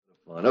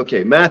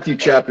Okay, Matthew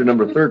chapter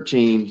number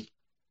 13.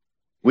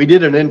 We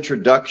did an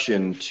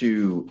introduction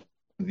to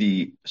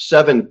the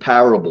 7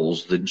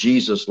 parables that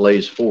Jesus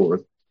lays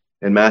forth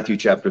in Matthew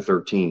chapter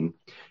 13.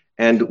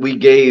 And we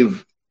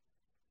tried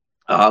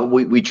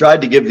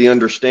to give the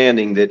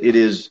understanding that it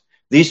is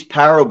these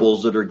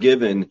parables that are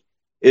given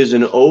is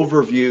an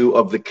overview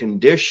of the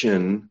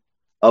condition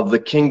of the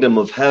kingdom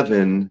of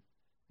heaven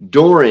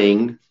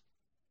during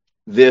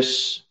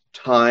this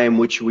time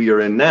which we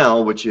are in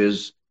now, which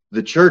is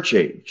the church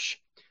age.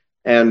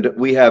 And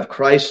we have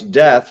Christ's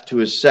death to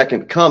his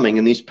second coming,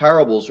 and these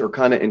parables are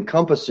kind of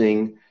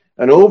encompassing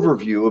an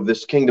overview of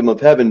this kingdom of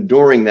heaven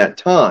during that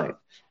time,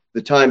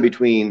 the time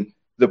between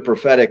the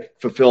prophetic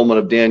fulfillment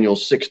of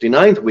Daniel's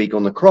 69th week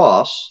on the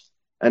cross,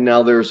 and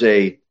now there's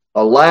a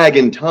lag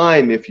in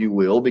time, if you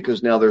will,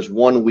 because now there's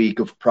 1 week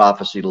of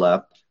prophecy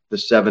left, the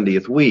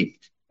 70th week.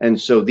 And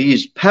so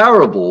these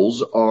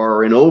parables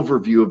are an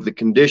overview of the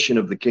condition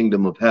of the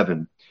kingdom of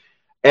heaven.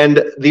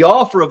 And the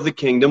offer of the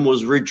kingdom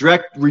was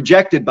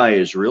rejected by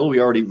Israel. We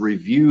already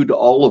reviewed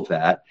all of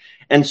that.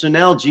 And so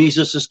now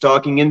Jesus is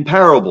talking in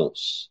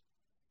parables,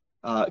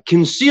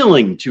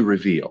 concealing to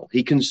reveal.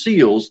 He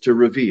conceals to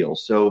reveal.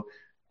 So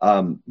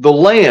the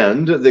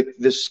land,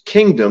 this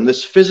kingdom,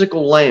 this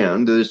physical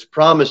land that is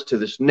promised to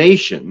this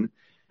nation,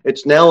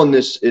 it's now in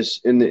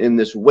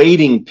this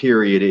waiting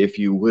period, if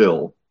you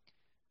will.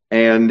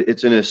 And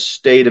it's in a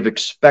state of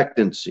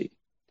expectancy.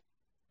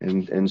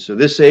 And so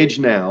this age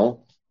now,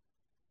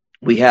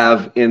 we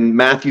have in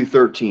Matthew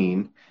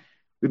 13,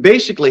 we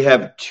basically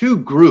have 2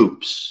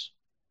 groups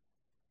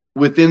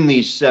within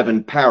these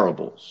 7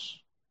 parables.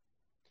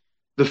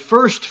 The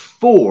first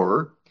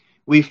 4,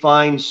 we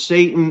find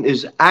Satan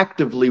is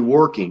actively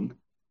working.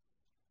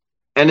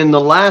 And in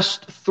the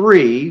last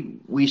 3,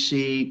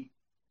 we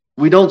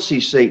don't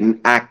see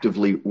Satan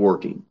actively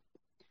working.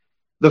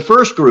 The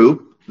first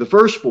group, the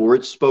first 4,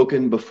 it's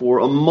spoken before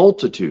a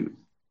multitude.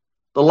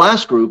 The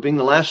last grouping,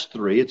 the last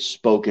 3, it's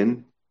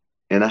spoken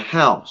in a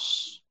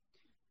house.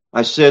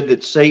 I said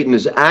that Satan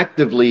is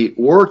actively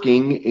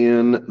working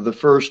in the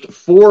first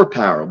 4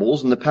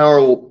 parables. In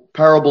the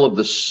parable of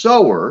the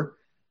sower,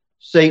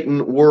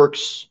 Satan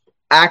works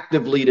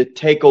actively to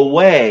take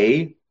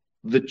away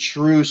the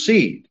true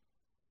seed.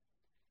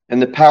 In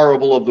the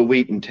parable of the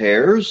wheat and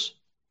tares,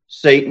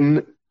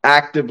 Satan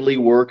actively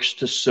works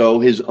to sow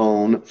his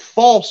own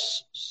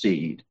false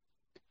seed.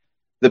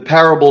 The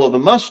parable of the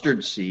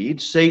mustard seed,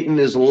 Satan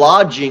is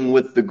lodging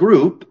with the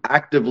group,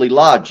 actively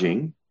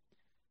lodging.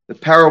 The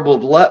parable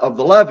of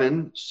the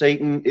leaven,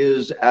 Satan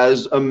is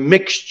as a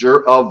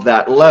mixture of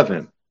that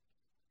leaven.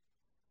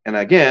 And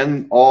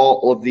again,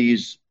 all of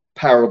these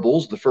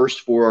parables, the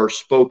first 4 are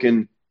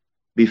spoken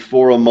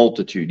before a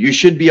multitude. You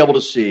should be able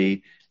to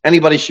see,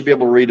 anybody should be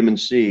able to read them and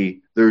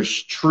see,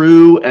 there's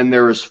true and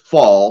there is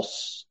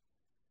false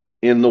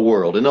in the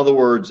world. In other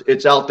words,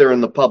 it's out there in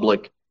the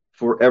public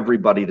for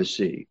everybody to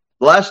see.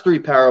 The last 3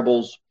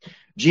 parables,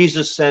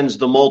 Jesus sends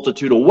the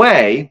multitude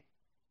away,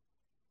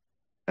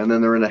 and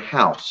then they're in a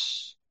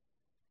house.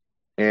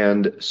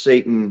 And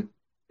Satan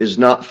is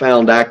not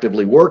found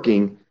actively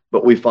working,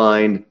 but we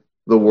find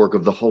the work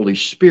of the Holy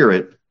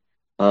Spirit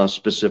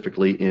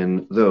specifically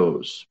in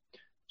those.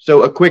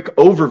 So a quick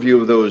overview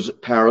of those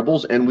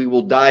parables, and we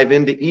will dive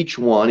into each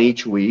one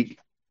each week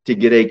to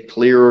get a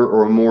clearer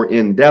or a more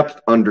in-depth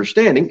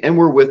understanding. And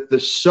we're with the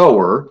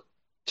sower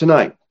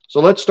tonight. So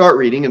let's start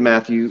reading in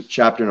Matthew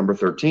chapter number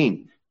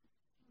 13.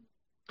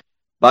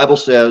 Bible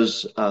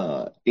says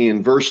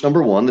in verse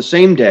number 1, the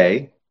same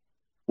day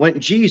went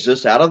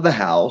Jesus out of the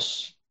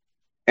house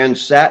and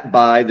sat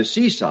by the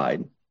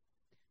seaside,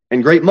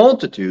 and great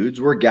multitudes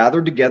were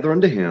gathered together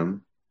unto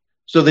him,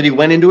 so that he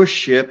went into a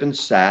ship and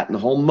sat, and the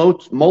whole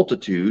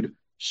multitude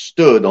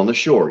stood on the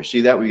shore. You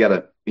see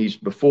that? He's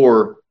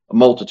before a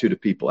multitude of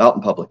people out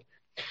in public.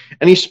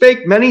 And he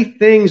spake many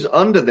things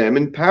unto them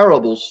in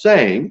parables,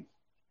 saying,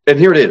 and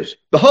here it is,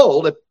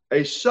 behold,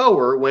 a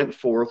sower went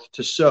forth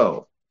to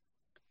sow.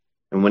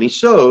 And when he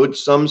sowed,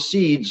 some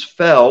seeds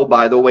fell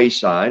by the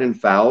wayside, and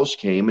fowls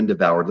came and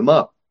devoured them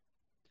up.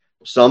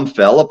 Some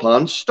fell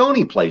upon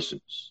stony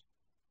places,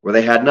 where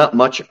they had not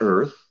much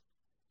earth,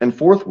 and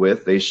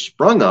forthwith they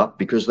sprung up,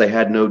 because they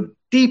had no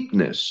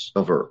deepness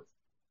of earth.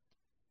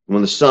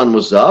 When the sun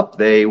was up,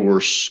 they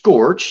were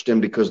scorched,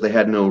 and because they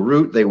had no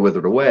root, they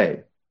withered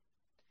away.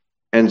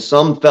 And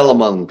some fell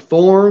among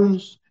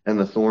thorns, and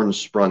the thorns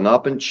sprung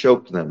up and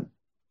choked them.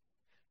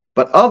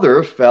 But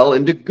other fell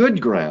into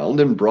good ground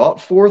and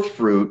brought forth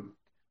fruit,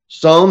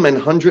 some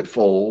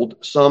 100-fold,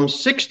 some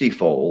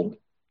 60-fold,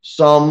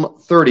 some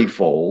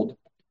 30-fold.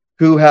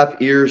 Who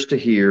hath ears to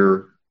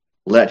hear,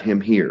 let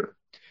him hear.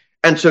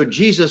 And so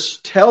Jesus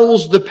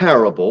tells the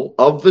parable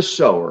of the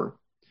sower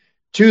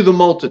to the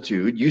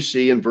multitude, you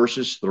see in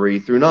verses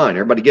 3 through 9.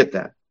 Everybody get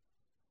that?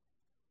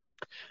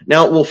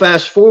 Now, we'll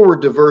fast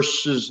forward to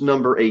verses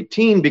number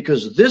 18,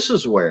 because this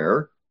is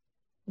where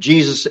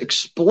Jesus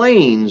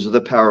explains the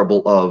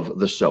parable of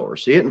the sower.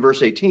 See it in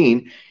verse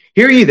 18.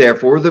 Hear ye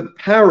therefore the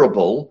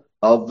parable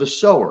of the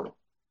sower.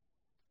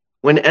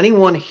 When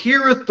anyone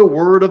heareth the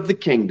word of the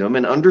kingdom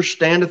and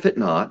understandeth it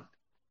not,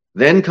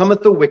 Then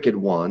cometh the wicked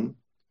one,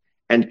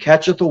 and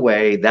catcheth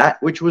away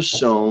that which was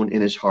sown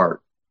in his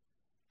heart.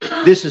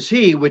 This is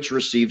he which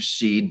receives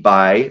seed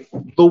by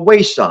the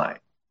wayside.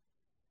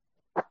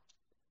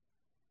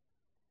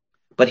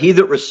 But he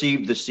that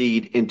received the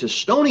seed into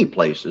stony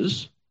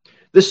places,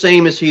 the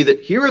same is he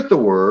that heareth the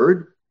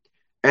word,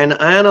 and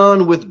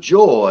anon with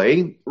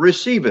joy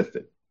receiveth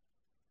it.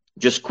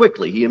 Just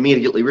quickly, he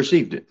immediately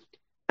received it.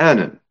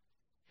 Anon.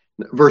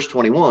 Verse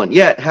 21,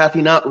 yet hath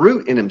he not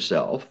root in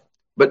himself,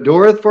 but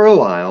dureth for a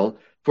while.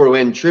 For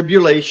when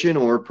tribulation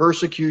or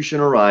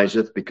persecution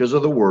ariseth because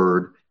of the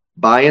word,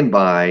 by and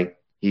by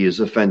he is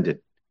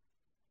offended.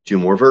 2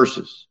 more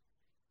verses.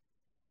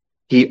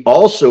 He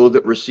also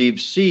that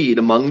receives seed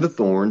among the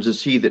thorns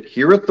is he that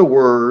heareth the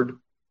word,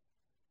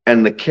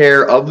 and the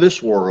care of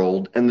this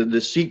world and the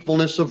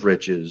deceitfulness of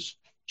riches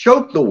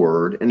choke the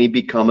word, and he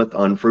becometh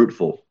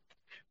unfruitful.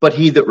 But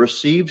he that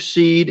receives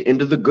seed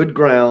into the good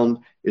ground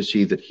is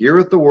he that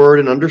heareth the word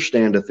and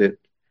understandeth it,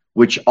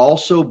 which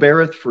also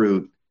beareth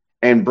fruit,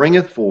 and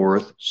bringeth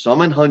forth some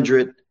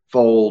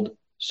 100-fold,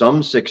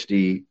 some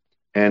 60,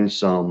 and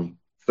some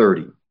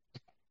 30.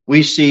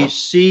 We see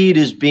seed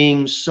is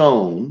being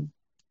sown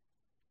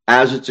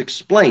as it's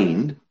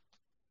explained.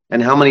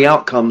 And how many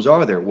outcomes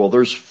are there? Well,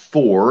 there's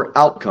 4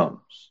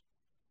 outcomes.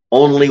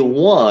 Only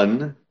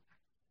one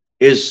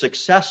is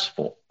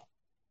successful.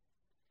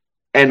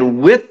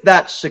 And with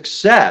that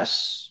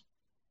success,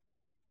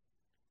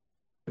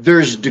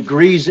 there's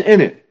degrees in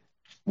it.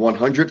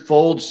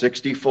 100-fold,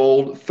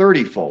 60-fold,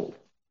 30-fold.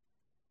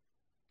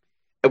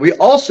 And we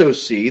also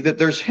see that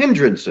there's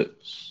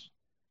hindrances.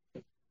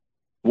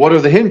 What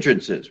are the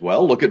hindrances?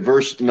 Well, look at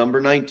verse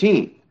number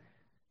 19.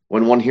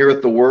 When one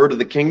heareth the word of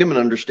the kingdom and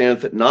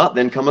understandeth it not,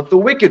 then cometh the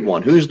wicked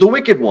one. Who's the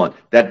wicked one?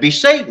 That be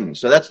Satan.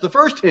 So that's the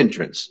first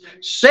hindrance.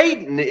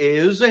 Satan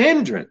is a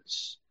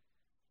hindrance.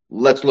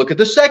 Let's look at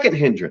the second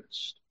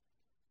hindrance.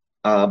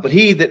 But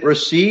he that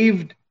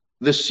received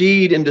the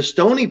seed into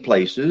stony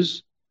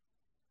places,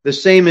 the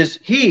same as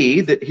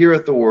he that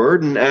heareth the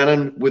word, and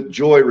anon with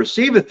joy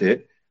receiveth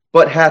it,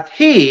 but hath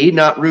he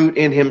not root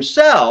in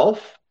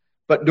himself,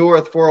 but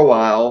dureth for a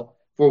while.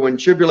 For when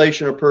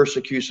tribulation or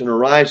persecution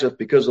ariseth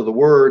because of the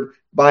word,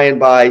 by and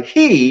by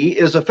he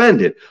is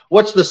offended.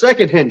 What's the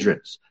second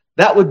hindrance?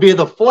 That would be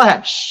the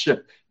flesh.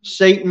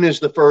 Satan is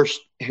the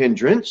first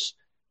hindrance.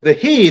 The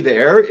he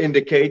there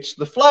indicates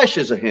the flesh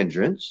is a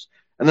hindrance.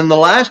 And then the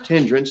last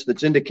hindrance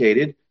that's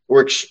indicated or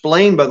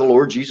explained by the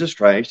Lord Jesus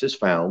Christ is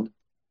found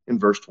in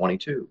verse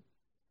 22.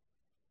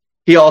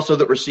 He also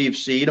that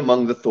receives seed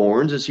among the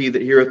thorns is he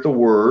that heareth the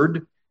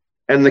word,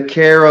 and the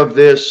care of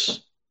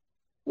this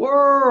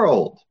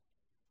world.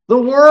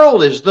 The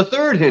world is the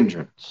third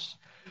hindrance.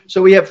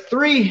 So we have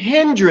 3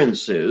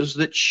 hindrances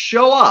that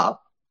show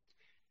up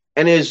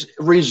and is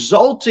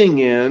resulting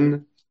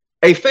in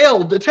a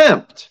failed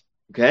attempt.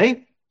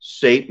 Okay?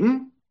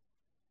 Satan,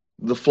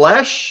 the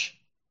flesh,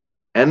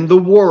 and the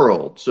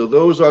world. So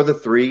those are the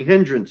 3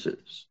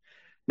 hindrances.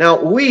 Now,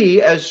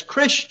 we as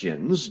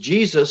Christians,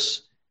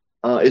 Jesus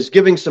is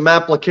giving some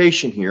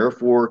application here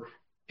for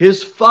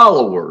his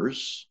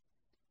followers.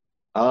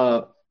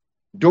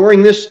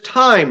 During this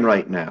time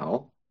right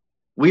now,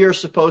 we are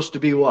supposed to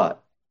be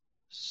what?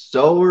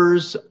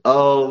 Sowers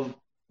of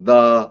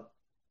the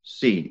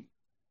seed.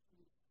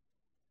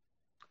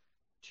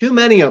 Too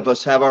many of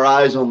us have our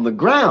eyes on the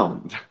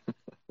ground.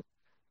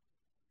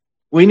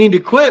 We need to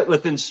quit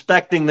with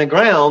inspecting the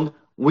ground.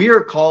 We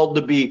are called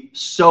to be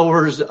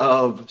sowers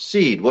of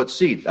seed. What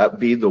seed? That would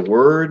be the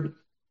word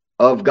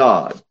of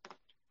God.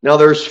 Now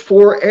there's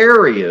 4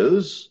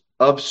 areas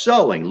of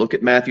sowing. Look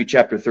at Matthew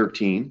chapter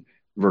 13,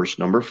 verse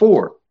number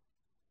 4.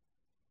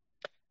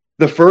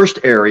 The first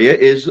area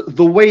is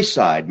the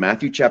wayside.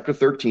 Matthew chapter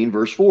 13,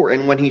 verse 4.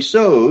 And when he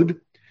sowed,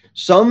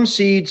 some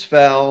seeds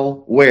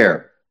fell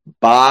where?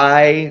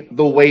 By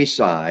the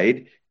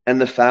wayside, and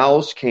the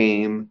fowls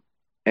came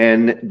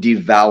and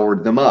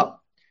devoured them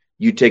up.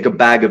 You take a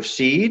bag of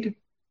seed,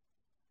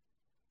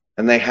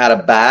 and they had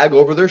a bag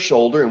over their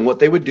shoulder, and what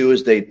they would do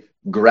is they'd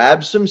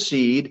grab some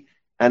seed,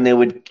 and they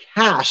would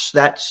cast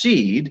that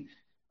seed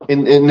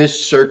in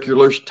this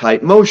circular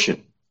type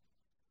motion.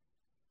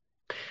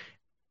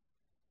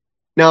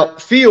 Now,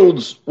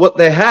 fields, what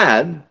they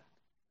had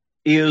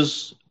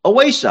is a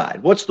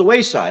wayside. What's the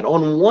wayside?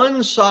 On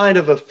one side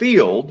of a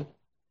field,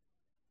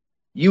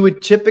 you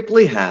would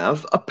typically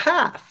have a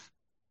path.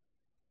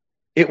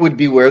 It would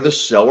be where the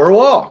sower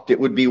walked. It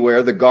would be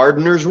where the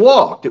gardeners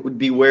walked. It would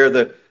be where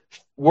the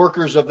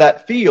workers of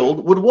that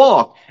field would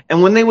walk.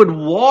 And when they would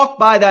walk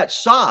by that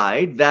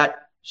side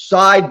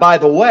by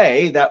the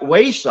way, that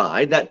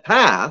wayside, that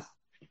path,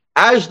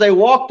 as they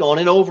walked on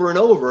it over and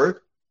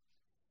over,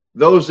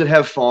 those that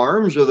have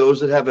farms or those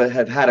that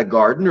have had a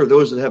garden or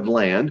those that have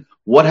land,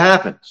 what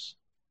happens?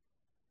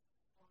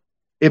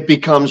 It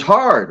becomes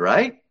hard,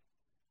 right?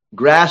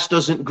 Grass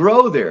doesn't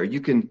grow there. You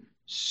can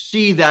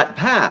see that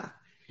path.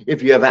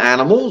 If you have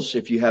animals,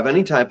 if you have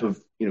any type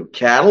of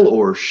cattle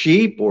or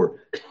sheep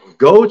or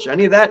goats,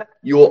 any of that,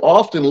 you will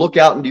often look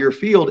out into your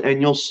field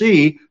and you'll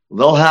see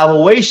they'll have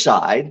a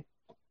wayside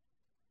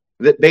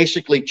that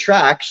basically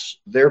tracks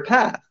their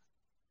path.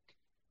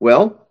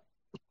 Well,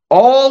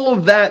 all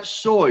of that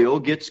soil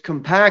gets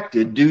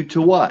compacted due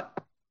to what?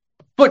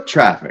 Foot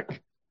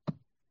traffic.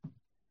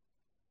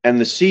 And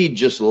the seed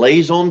just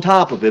lays on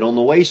top of it on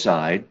the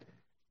wayside.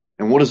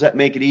 And what does that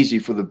make it easy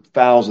for the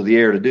fowls of the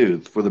air to do,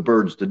 for the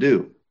birds to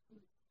do?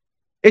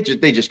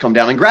 They just come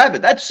down and grab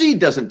it. That seed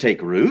doesn't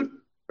take root,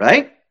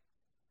 right?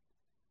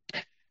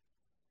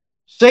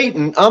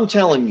 Satan, I'm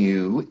telling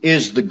you,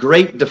 is the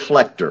great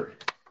deflector.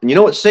 And you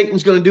know what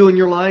Satan's going to do in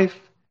your life?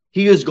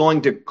 He is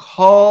going to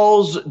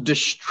cause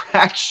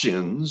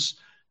distractions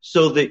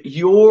so that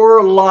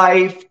your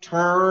life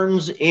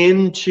turns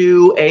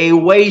into a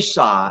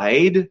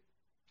wayside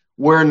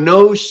where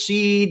no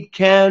seed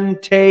can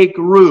take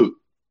root.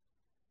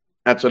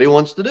 That's what he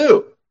wants to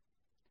do.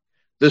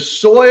 The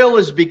soil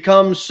has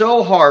become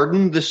so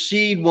hardened, the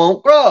seed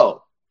won't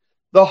grow.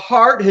 The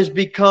heart has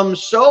become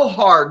so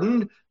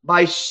hardened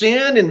by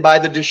sin and by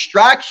the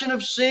distraction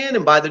of sin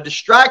and by the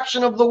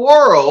distraction of the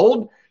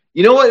world.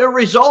 You know what it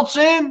results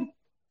in?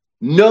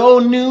 No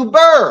new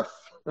birth.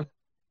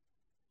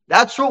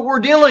 That's what we're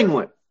dealing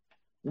with.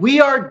 We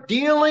are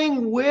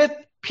dealing with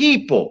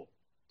people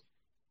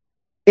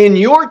in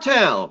your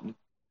town,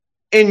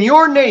 in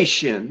your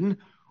nation,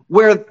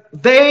 where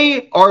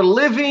they are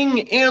living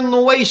in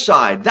the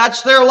wayside.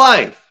 That's their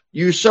life.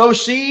 You sow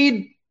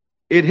seed,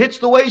 it hits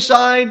the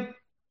wayside,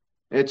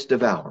 it's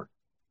devoured.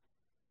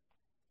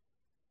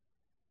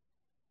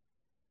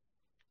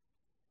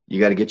 You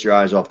got to get your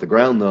eyes off the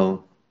ground,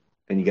 though,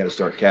 and you got to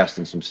start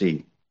casting some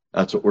seed.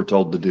 That's what we're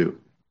told to do.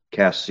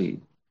 Cast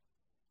seed.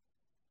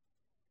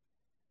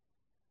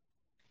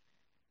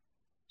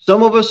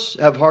 Some of us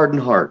have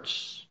hardened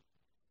hearts.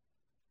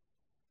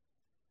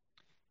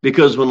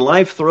 Because when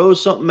life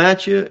throws something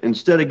at you,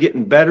 instead of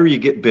getting better, you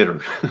get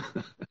bitter.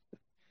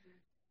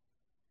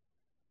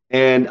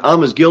 And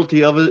I'm as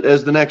guilty of it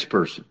as the next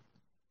person.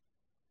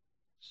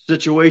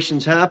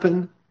 Situations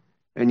happen,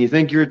 and you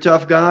think you're a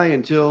tough guy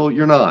until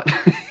you're not.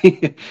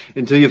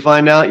 Until you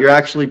find out you're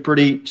actually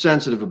pretty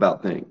sensitive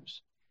about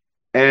things.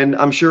 And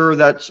I'm sure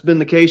that's been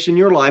the case in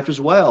your life as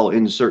well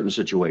in certain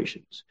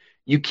situations.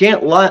 You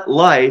can't let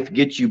life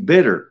get you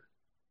bitter.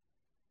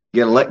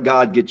 You got to let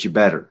God get you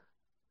better.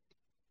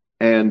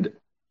 And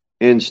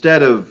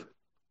instead of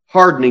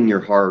hardening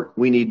your heart,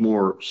 we need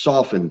more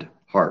softened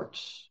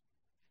hearts.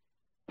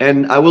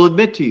 And I will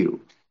admit to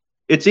you,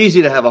 it's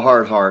easy to have a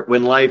hard heart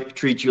when life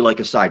treats you like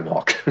a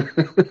sidewalk.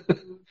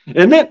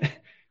 Isn't it?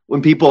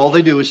 When people, all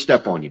they do is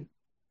step on you.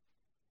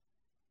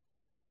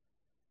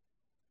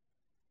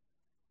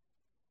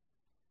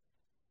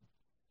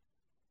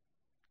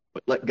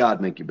 But let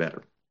God make you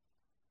better.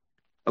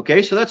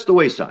 Okay, so that's the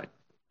wayside.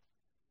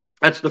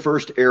 That's the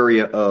first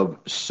area of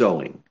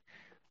sowing.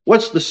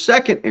 What's the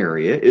second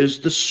area is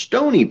the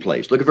stony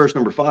place. Look at verse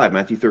number 5,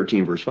 Matthew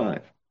 13, verse 5.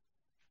 The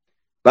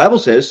Bible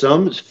says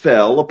some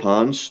fell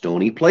upon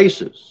stony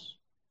places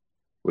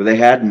where they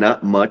had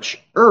not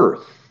much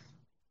earth.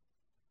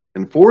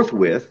 And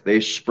forthwith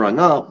they sprung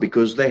up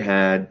because they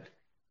had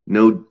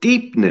no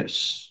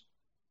deepness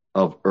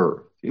of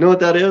earth. You know what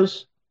that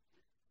is?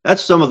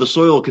 That's some of the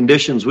soil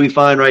conditions we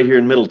find right here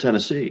in Middle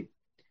Tennessee.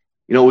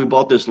 You know, we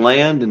bought this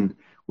land and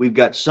we've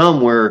got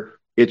some where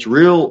it's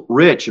real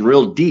rich and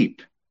real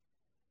deep.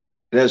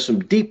 It has some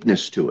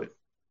deepness to it.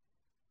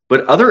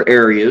 But other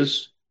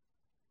areas,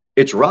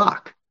 it's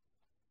rock.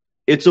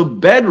 It's a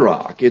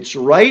bedrock. It's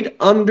right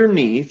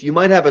underneath. You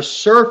might have a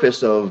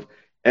surface of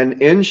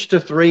 1 inch to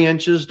 3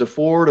 inches to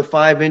 4 to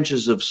 5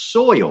 inches of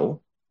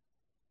soil.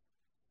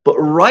 But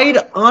right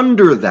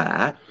under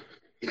that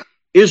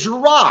is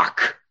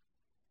rock.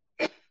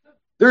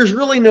 There's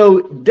really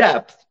no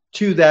depth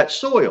to that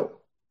soil.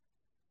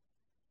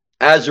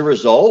 As a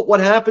result, what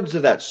happens to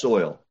that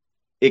soil?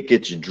 It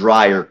gets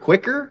drier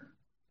quicker.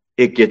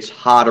 It gets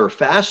hotter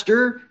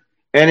faster,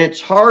 and it's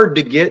hard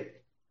to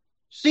get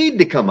seed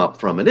to come up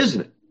from it,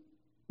 isn't it?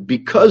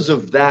 Because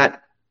of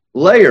that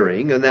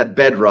layering and that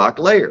bedrock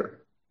layer.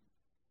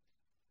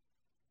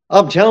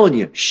 I'm telling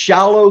you,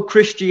 shallow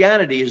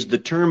Christianity is the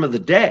term of the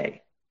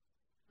day.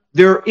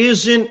 There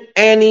isn't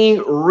any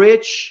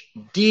rich,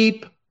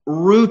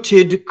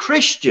 deep-rooted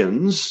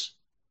Christians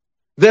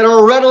that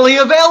are readily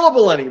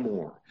available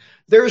anymore.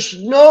 There's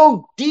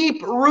no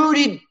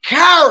deep-rooted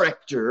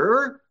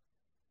character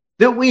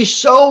that we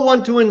so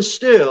want to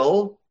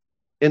instill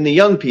in the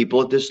young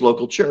people at this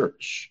local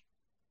church.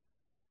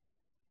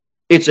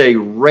 It's a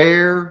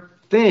rare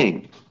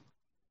thing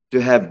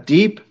to have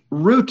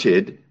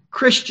deep-rooted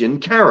Christian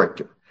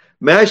character.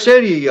 May I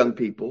say to you, young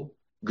people,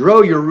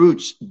 grow your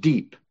roots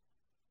deep.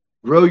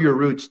 Grow your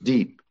roots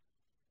deep.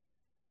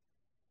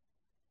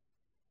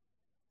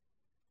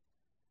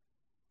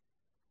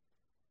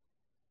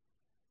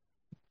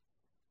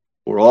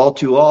 For all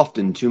too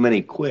often, too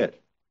many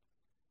quit,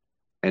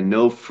 and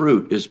no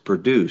fruit is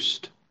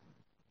produced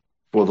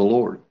for the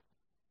Lord.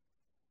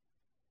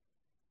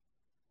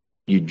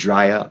 You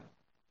dry up.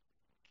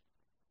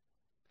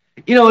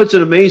 You know, it's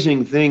an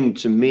amazing thing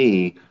to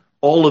me,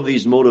 all of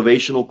these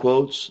motivational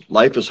quotes.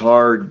 Life is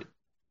hard,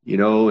 you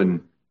know,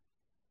 and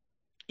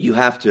You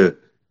have to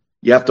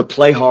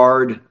play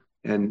hard,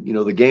 and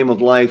the game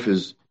of life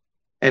is,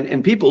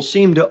 and people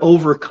seem to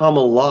overcome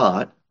a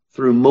lot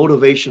through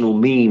motivational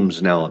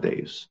memes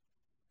nowadays.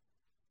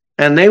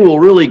 And they will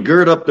really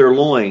gird up their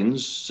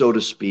loins, so to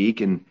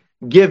speak, and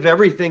give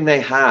everything they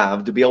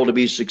have to be able to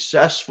be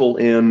successful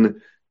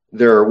in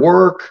their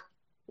work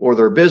or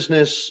their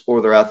business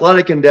or their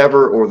athletic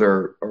endeavor or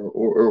their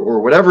or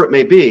whatever it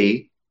may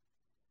be.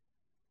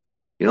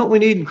 You know what we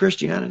need in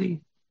Christianity?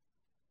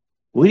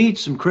 We need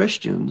some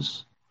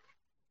Christians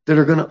that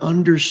are going to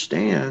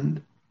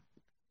understand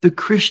the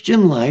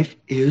Christian life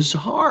is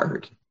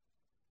hard.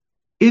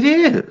 It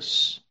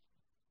is.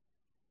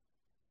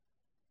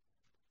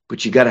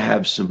 But you got to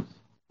have some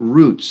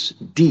roots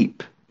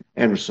deep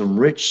and some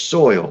rich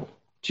soil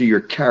to your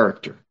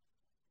character.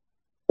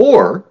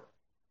 Or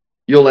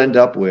you'll end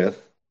up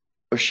with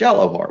a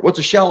shallow heart. What's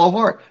a shallow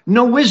heart?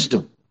 No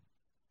wisdom.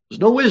 There's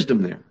no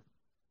wisdom there.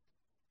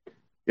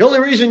 The only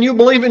reason you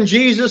believe in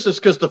Jesus is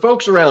because the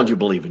folks around you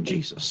believe in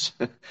Jesus.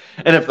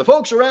 And if the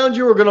folks around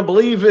you are going to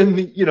believe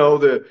in,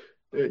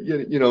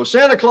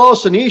 Santa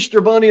Claus and the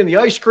Easter Bunny and the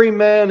ice cream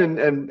man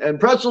and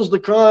Pretzels the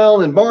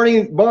clown and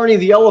Barney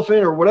the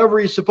elephant or whatever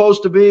he's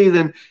supposed to be,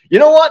 then you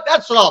know what?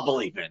 That's what I'll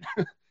believe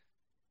in.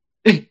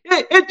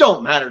 It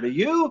don't matter to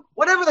you.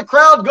 Whatever the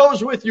crowd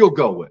goes with, you'll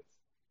go with.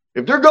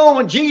 If they're going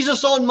with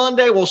Jesus on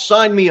Monday, well,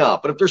 sign me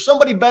up. But if there's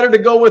somebody better to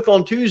go with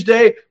on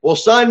Tuesday, well,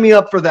 sign me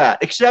up for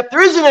that. Except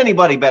there isn't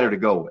anybody better to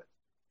go with.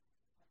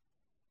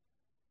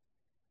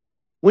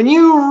 When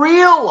you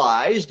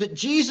realize that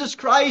Jesus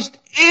Christ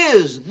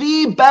is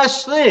the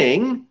best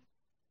thing,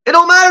 it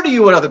don't matter to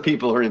you what other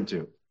people are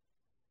into.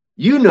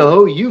 You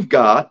know you've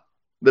got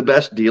the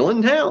best deal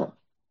in town.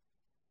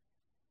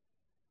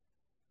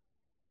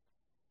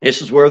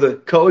 This is where the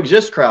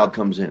coexist crowd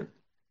comes in.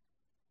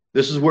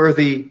 This is where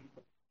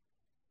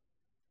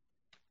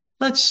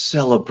let's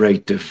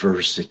celebrate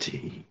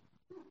diversity.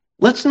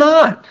 Let's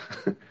not.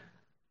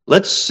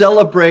 Let's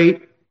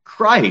celebrate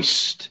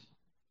Christ.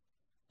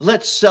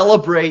 Let's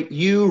celebrate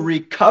you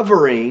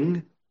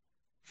recovering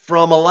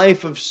from a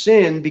life of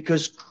sin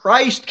because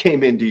Christ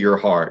came into your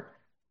heart.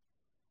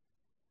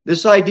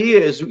 This idea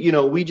is,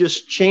 we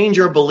just change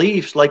our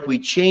beliefs like we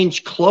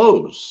change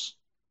clothes.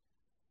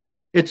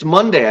 It's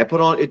Monday,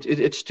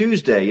 it's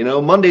Tuesday,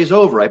 Monday's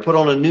over, I put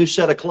on a new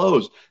set of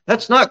clothes.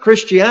 That's not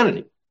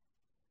Christianity.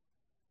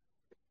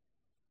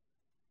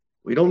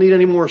 We don't need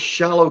any more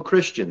shallow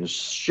Christians,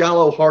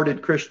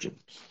 shallow-hearted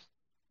Christians.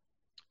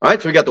 All right,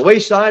 so we got the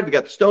wayside, we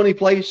got the stony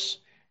place.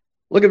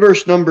 Look at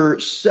verse number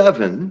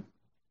 7.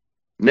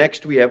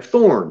 Next, we have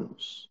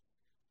thorns.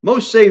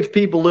 Most saved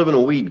people live in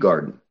a weed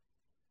garden.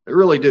 They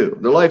really do.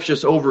 Their life's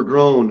just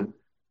overgrown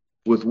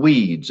with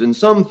weeds. And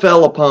some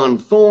fell upon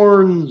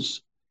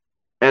thorns,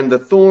 and the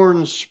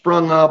thorns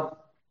sprung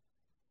up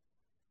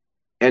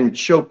and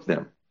choked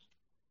them.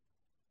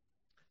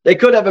 They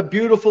could have a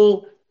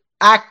beautiful,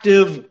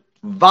 active,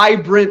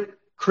 vibrant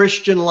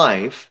Christian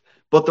life,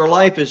 but their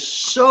life is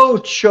so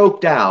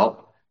choked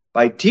out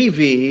by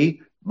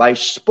TV, by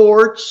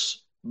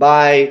sports,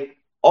 by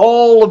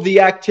all of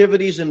the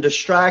activities and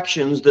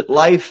distractions that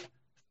life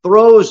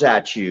throws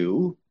at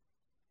you.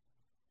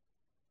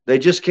 They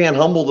just can't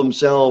humble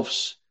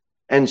themselves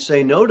and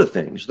say no to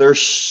things. They're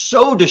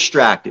so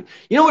distracted.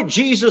 You know what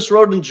Jesus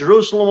rode in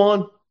Jerusalem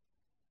on?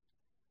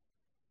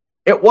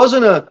 It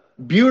wasn't a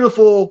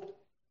beautiful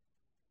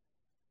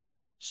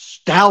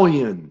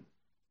stallion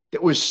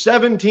that was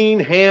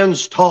 17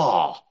 hands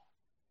tall.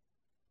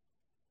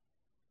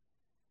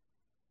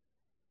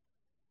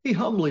 He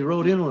humbly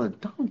rode in on a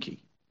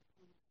donkey.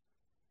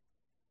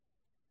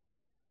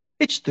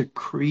 It's the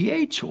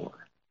Creator.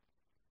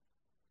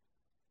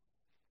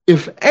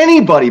 If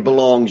anybody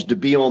belongs to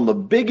be on the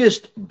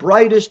biggest,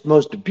 brightest,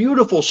 most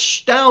beautiful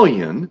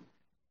stallion,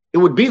 it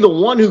would be the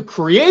one who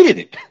created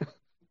it.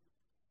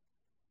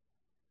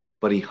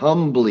 But he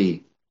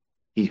humbly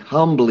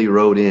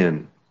rode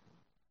in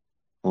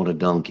on a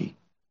donkey.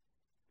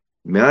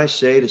 May I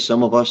say to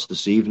some of us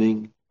this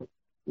evening,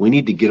 we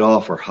need to get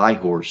off our high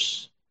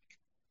horse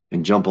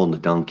and jump on the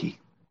donkey.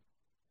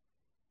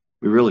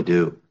 We really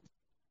do.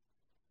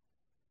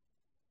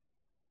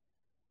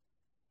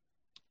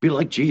 Be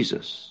like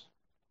Jesus.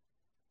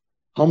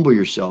 Humble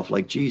yourself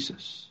like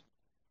Jesus.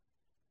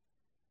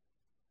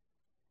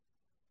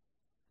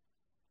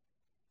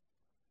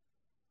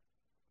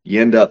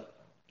 You end up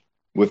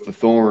with the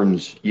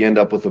thorns. You end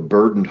up with a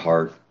burdened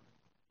heart.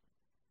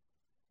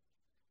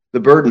 The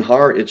burdened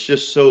heart, it's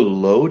just so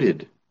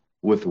loaded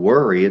with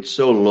worry. It's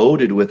so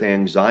loaded with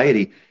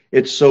anxiety.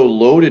 It's so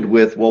loaded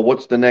with, well,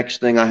 what's the next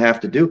thing I have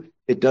to do?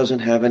 It doesn't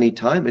have any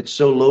time. It's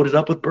so loaded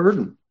up with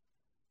burden.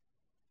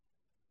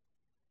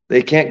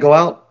 They can't go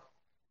out.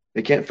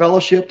 They can't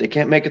fellowship. They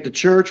can't make it to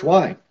church.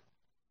 Why?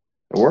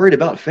 They're worried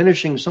about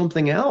finishing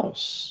something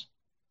else.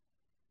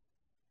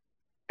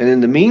 And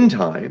in the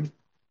meantime,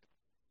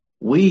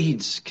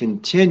 weeds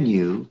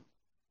continue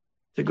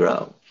to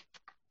grow.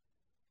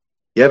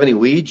 You have any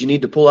weeds you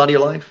need to pull out of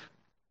your life?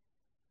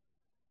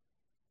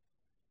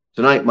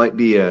 Tonight might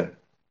be a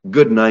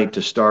good night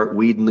to start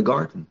weeding the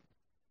garden.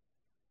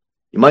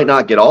 You might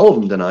not get all of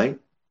them tonight,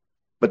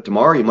 but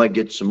tomorrow you might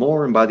get some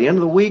more. And by the end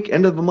of the week,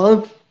 end of the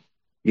month,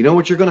 you know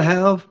what you're going to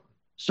have?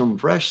 Some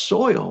fresh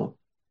soil,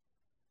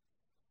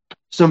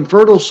 some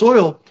fertile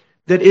soil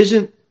that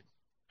isn't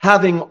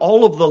having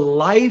all of the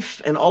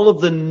life and all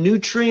of the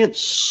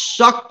nutrients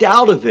sucked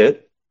out of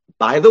it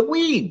by the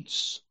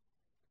weeds.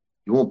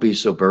 You won't be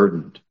so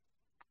burdened.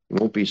 You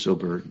won't be so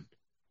burdened.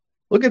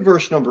 Look at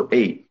verse number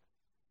 8.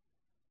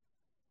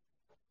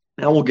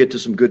 Now we'll get to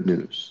some good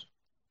news,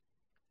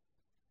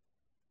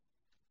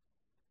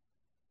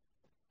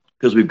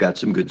 because we've got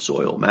some good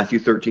soil. Matthew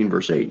 13,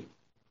 verse 8.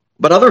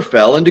 But other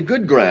fell into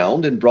good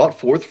ground and brought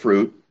forth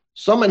fruit,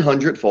 some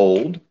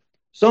 100-fold,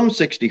 some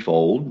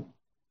 60-fold,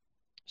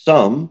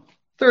 some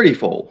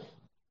 30-fold.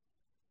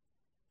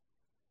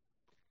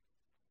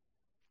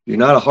 If you're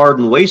not a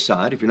hardened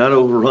wayside, if you're not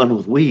overrun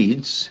with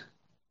weeds,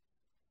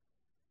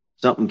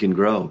 something can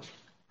grow.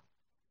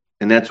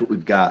 And that's what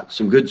we've got,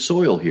 some good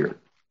soil here.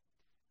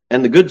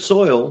 And the good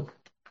soil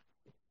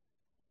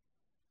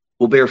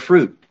will bear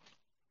fruit.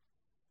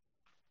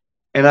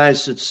 And I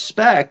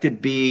suspect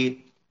it'd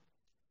be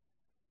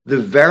the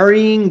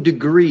varying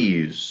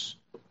degrees.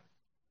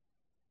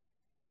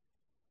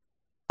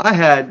 I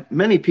had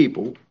many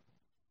people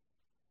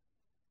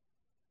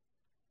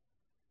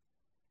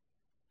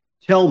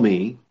tell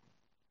me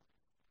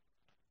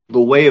the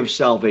way of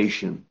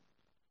salvation.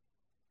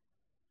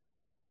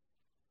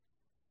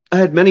 I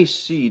had many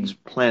seeds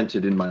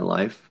planted in my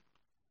life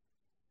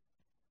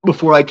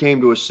before I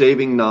came to a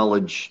saving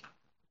knowledge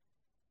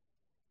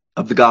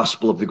of the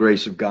gospel of the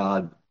grace of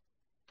God.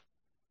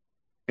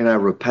 And I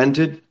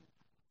repented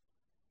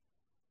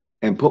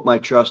and put my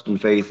trust and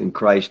faith in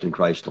Christ and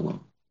Christ alone.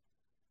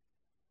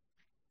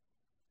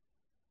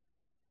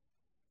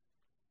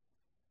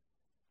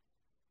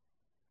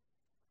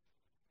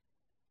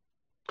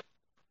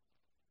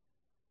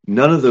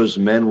 None of those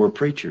men were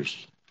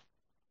preachers.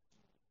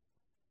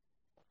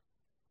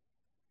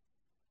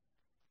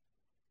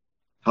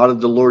 How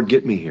did the Lord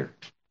get me here?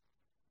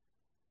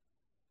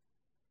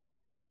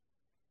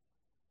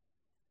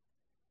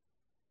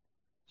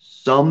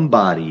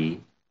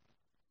 Somebody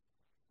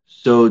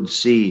sowed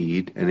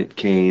seed and it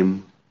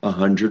came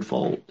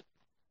 100-fold.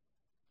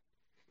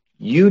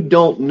 You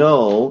don't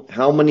know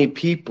how many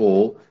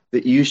people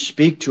that you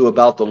speak to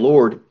about the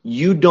Lord.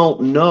 You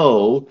don't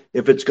know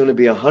if it's going to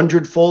be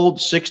 100-fold,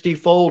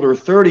 60-fold, or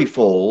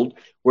 30-fold,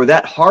 where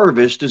that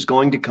harvest is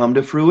going to come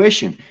to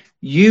fruition.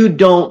 You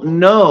don't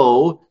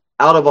know,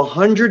 out of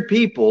 100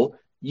 people,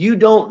 you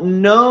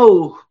don't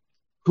know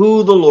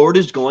who the Lord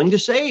is going to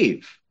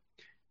save.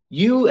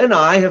 You and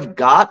I have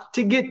got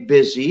to get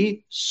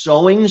busy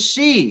sowing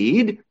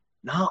seed,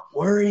 not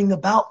worrying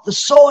about the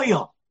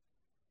soil.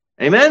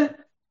 Amen?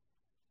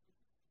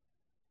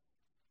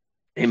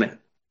 Amen.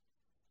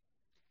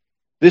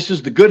 This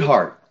is the good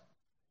heart.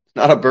 It's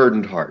not a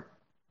burdened heart.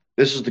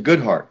 This is the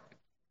good heart.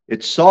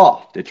 It's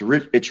soft. It's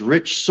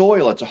rich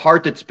soil. It's a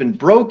heart that's been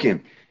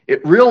broken.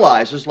 It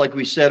realizes, like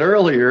we said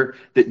earlier,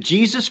 that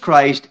Jesus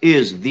Christ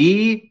is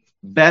the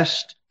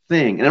best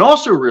thing. And it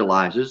also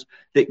realizes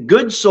that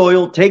good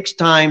soil takes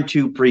time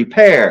to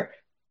prepare.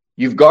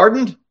 You've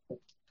gardened,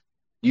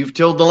 you've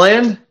tilled the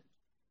land,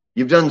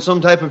 you've done some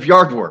type of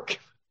yard work.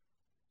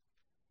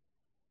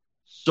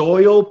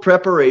 Soil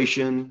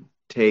preparation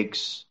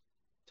takes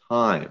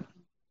time.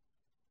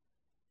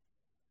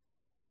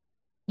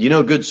 You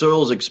know good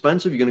soil is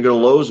expensive. You're going to go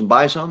to Lowe's and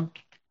buy some.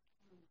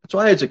 That's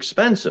why it's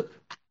expensive.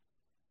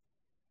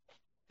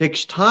 It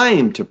takes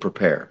time to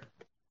prepare.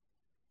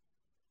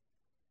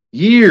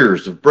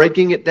 Years of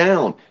breaking it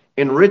down,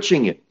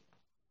 enriching it.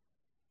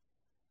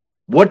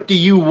 What do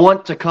you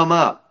want to come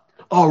up?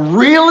 A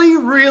really,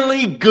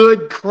 really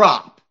good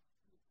crop.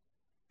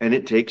 And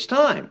it takes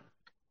time.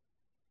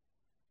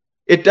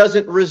 It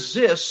doesn't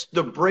resist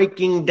the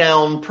breaking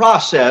down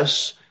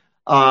process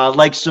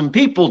like some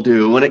people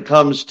do when it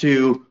comes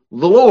to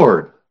the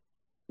Lord.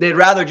 They'd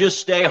rather just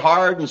stay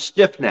hard and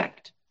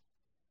stiff-necked.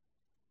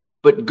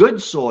 But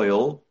good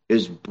soil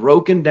is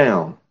broken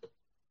down.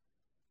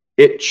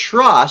 It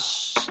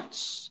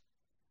trusts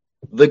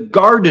the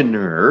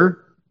gardener.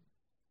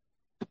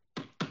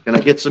 Can I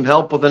get some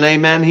help with an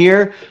amen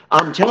here?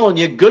 I'm telling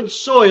you, good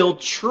soil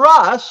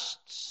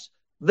trusts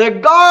the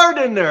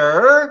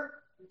gardener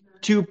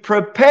to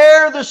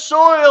prepare the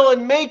soil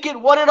and make it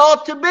what it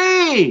ought to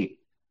be.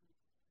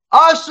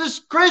 Us as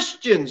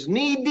Christians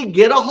need to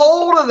get a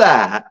hold of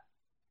that.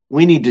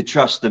 We need to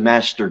trust the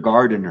master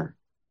gardener.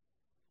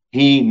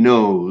 He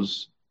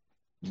knows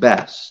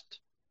best.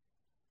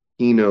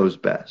 He knows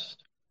best.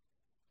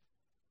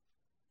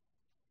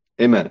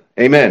 Amen.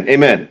 Amen.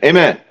 Amen.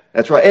 Amen.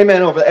 That's right.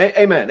 Amen over there.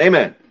 Amen.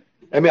 Amen.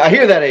 Amen. I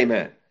hear that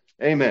amen.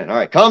 Amen. All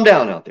right. Calm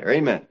down out there.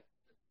 Amen.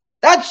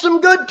 That's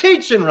some good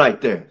teaching right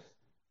there.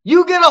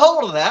 You get a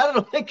hold of that,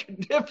 it'll make a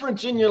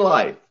difference in your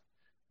life.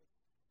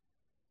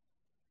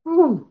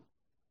 Whew.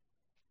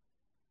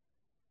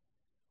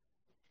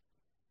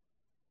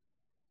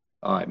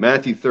 All right,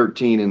 Matthew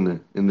 13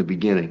 in the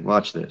beginning.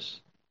 Watch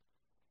this.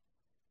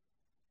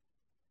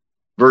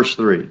 Verse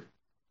 3.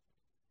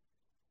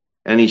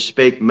 And he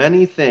spake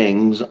many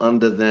things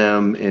unto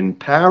them in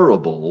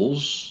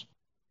parables,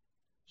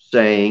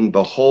 saying,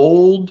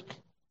 Behold,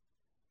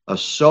 a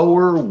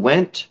sower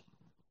went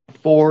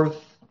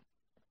forth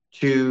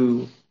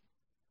to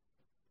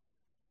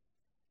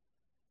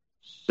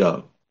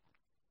sow.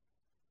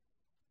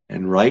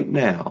 And right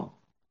now,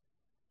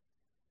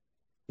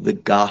 the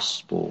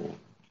gospel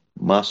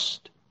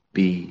must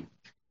be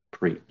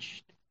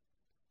preached.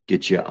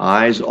 Get your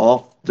eyes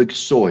off the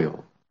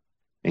soil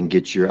and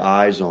get your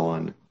eyes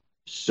on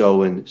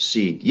sowing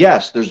seed.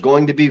 Yes, there's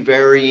going to be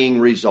varying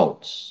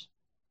results,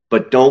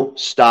 but don't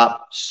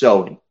stop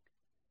sowing.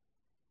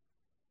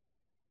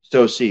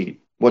 Sow seed.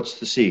 What's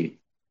the seed?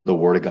 The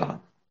Word of God.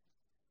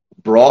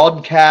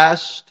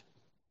 Broadcast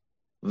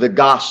the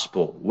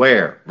gospel.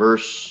 Where?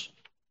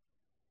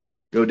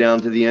 Go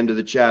down to the end of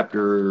the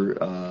chapter,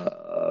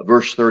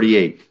 verse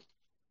 38.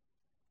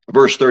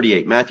 Verse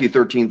 38, Matthew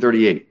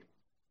 13:38.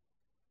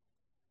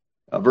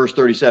 Verse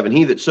 37,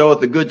 he that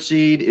soweth the good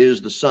seed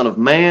is the Son of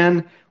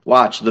Man.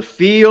 Watch, the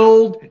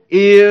field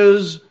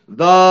is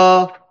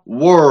the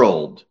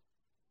world.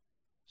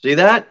 See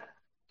that?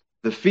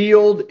 The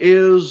field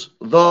is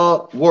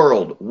the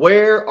world.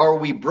 Where are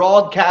we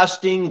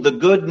broadcasting the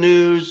good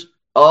news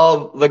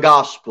of the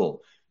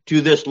gospel?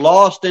 To this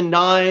lost and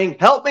dying,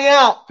 help me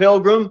out,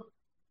 pilgrim,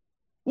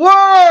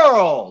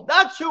 world.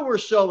 That's who we're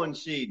sowing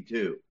seed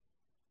to.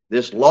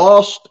 This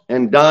lost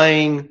and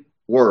dying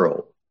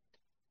world.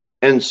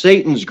 And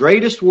Satan's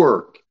greatest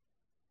work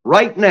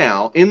right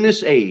now in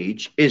this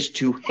age is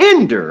to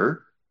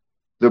hinder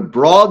the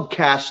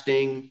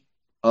broadcasting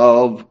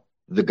of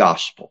the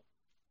gospel.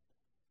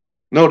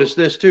 Notice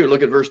this too.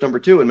 Look at verse number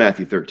 2 in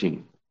Matthew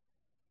 13.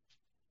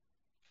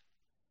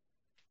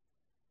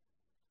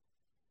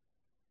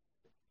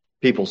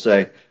 People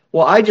say,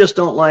 well, I just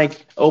don't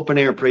like open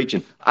air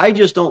preaching. I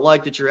just don't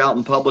like that you're out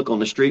in public on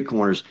the street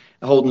corners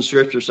holding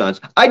scripture signs.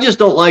 I just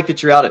don't like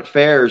that you're out at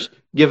fairs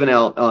giving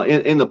out,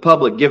 in the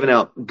public, giving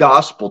out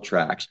gospel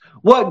tracts.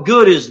 What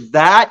good is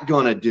that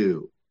going to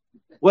do?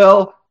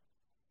 Well,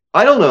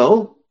 I don't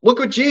know. Look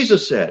what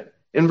Jesus said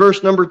in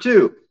verse number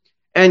 2.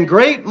 And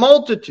great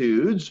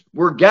multitudes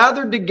were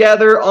gathered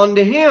together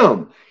unto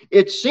him.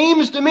 It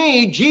seems to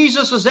me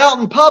Jesus is out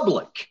in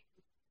public.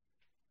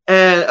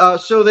 And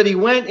so that he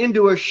went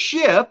into a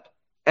ship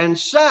and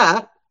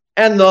sat,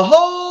 and the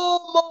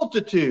whole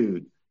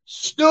multitude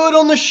stood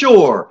on the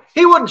shore.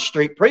 He wasn't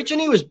street preaching,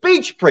 he was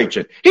beach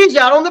preaching. He's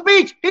out on the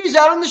beach, he's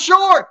out on the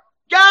shore,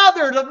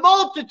 gathered of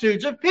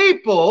multitudes of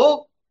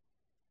people,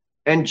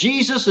 and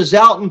Jesus is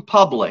out in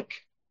public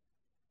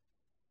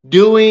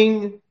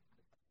doing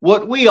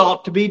what we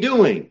ought to be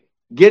doing,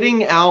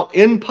 getting out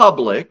in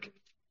public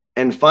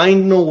and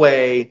finding a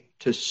way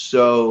to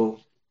sow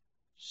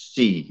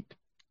seed.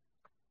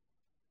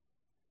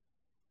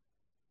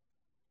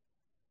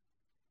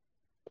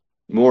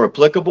 More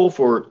applicable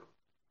for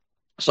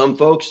some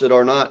folks that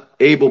are not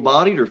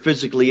able-bodied or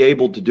physically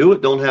able to do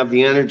it, don't have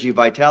the energy,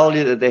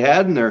 vitality that they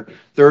had in their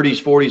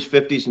 30s, 40s,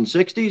 50s, and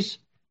 60s.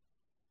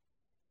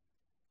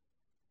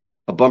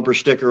 A bumper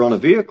sticker on a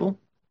vehicle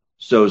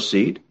sows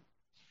seed.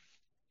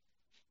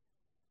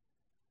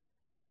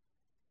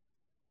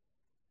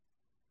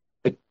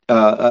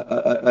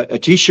 A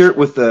t-shirt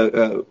with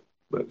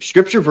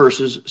scripture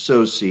verses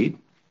sows seed.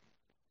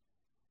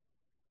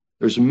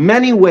 There's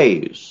many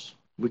ways.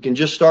 We can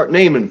just start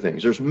naming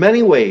things. There's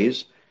many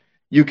ways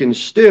you can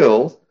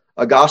still,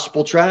 a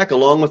gospel tract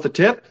along with a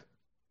tip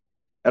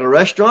at a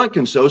restaurant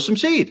can sow some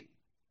seed.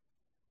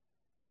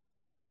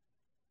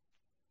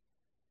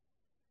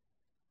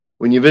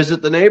 When you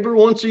visit the neighbor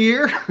once a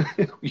year,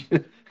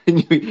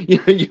 and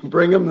you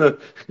bring them the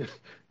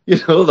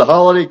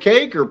holiday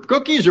cake or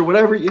cookies or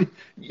whatever.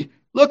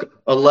 Look,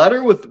 a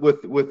letter with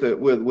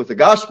a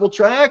gospel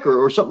tract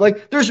or something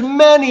like. There's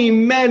many,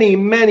 many,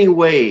 many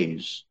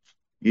ways.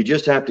 You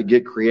just have to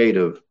get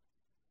creative,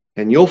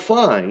 and you'll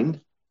find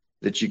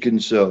that you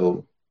can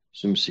sow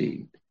some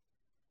seed.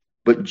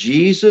 But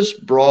Jesus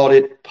brought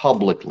it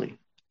publicly.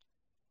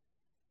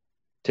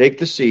 Take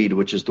the seed,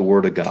 which is the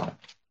word of God.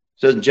 It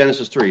says in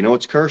Genesis 3,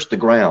 it's cursed, the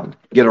ground.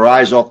 Get our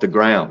eyes off the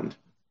ground.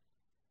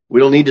 We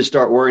don't need to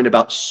start worrying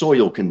about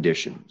soil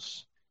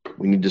conditions.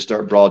 We need to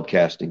start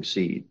broadcasting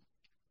seed.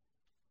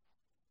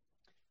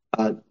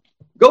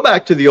 Go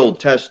back to the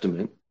Old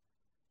Testament,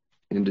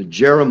 into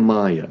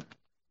Jeremiah.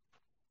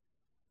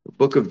 The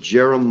book of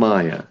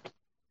Jeremiah.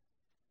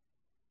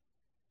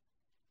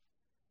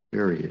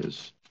 There he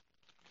is.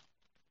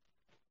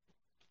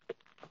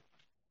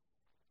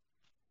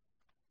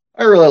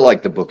 I really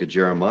like the book of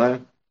Jeremiah.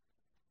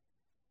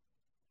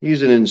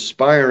 He's an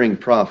inspiring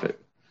prophet.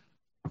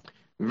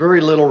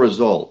 Very little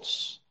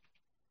results,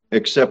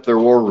 except there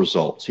were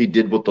results. He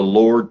did what the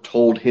Lord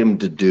told him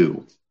to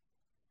do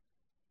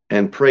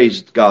and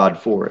praised God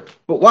for it.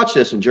 But watch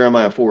this in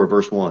Jeremiah 4,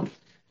 verse 1.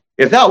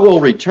 If thou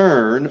wilt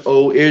return,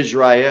 O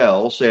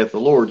Israel, saith the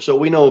Lord. So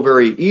we know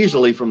very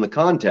easily from the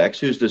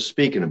context who's this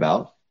speaking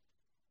about?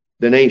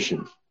 The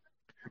nation.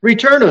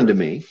 Return unto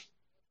me,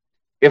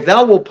 if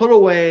thou wilt put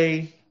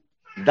away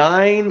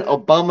thine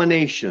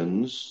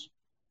abominations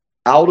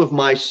out of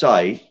my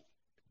sight,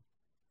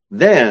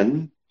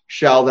 then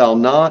shalt thou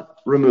not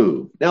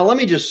remove. Now, let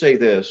me just say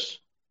this.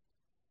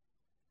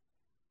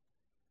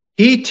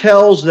 He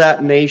tells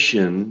that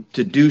nation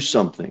to do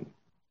something.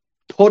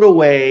 Put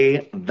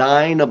away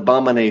thine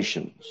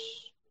abominations.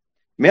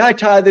 May I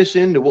tie this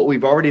into what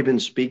we've already been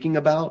speaking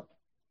about?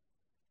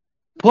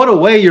 Put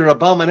away your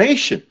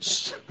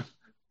abominations.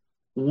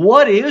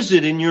 What is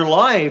it in your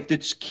life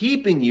that's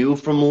keeping you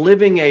from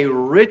living a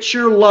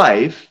richer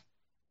life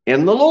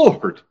in the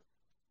Lord?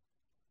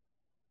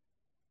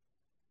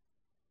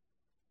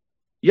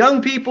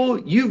 Young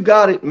people, you've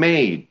got it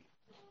made.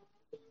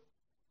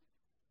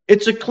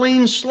 It's a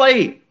clean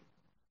slate.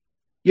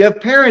 You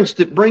have parents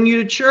that bring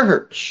you to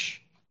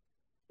church.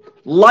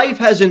 Life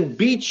hasn't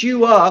beat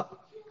you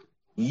up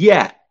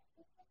yet.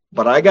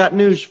 But I got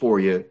news for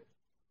you.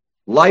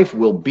 Life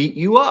will beat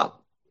you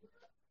up.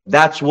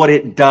 That's what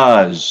it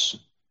does.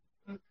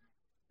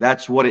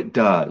 That's what it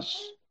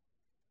does.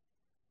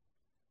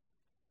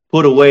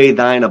 Put away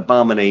thine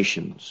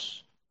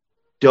abominations.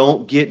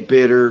 Don't get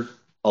bitter.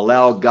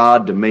 Allow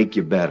God to make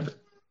you better.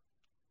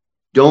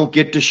 Don't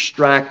get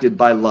distracted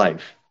by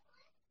life.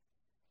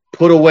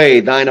 Put away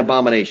thine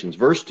abominations.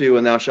 Verse 2,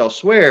 and thou shalt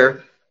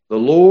swear, the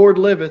Lord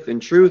liveth in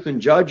truth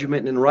and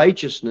judgment and in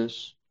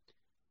righteousness.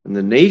 And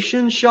the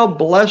nations shall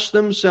bless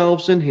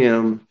themselves in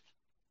him,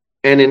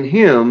 and in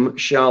him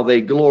shall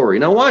they glory.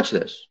 Now watch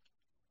this.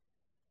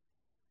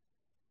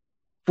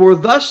 For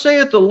thus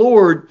saith the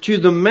Lord to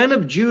the men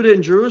of Judah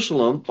and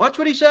Jerusalem, watch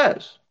what he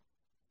says.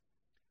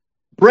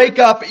 Break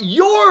up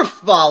your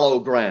fallow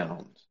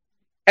ground,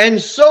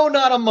 and sow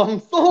not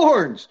among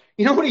thorns.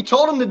 You know what he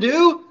told them to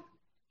do?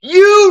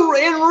 You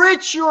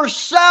enrich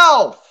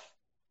yourself.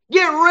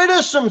 Get rid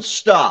of some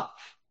stuff.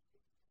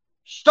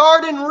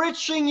 Start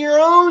enriching your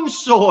own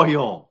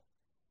soil.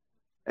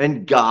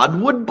 And God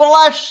would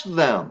bless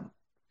them.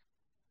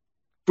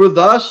 For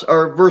thus,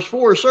 or verse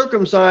 4,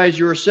 circumcise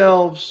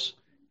yourselves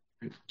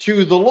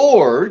to the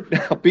Lord.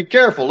 Now be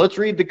careful, let's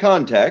read the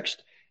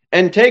context.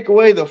 And take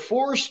away the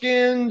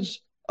foreskins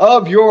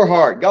of your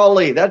heart.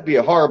 Golly, that'd be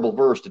a horrible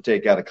verse to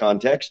take out of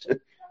context.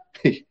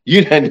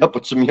 You'd end up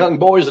with some young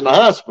boys in the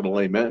hospital,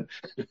 amen.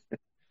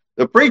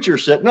 The preacher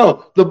said,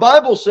 no, the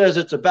Bible says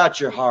it's about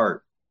your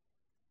heart.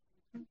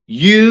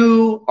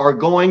 You are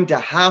going to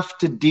have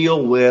to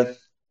deal with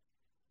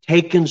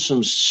taking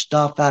some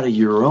stuff out of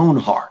your own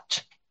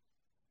heart.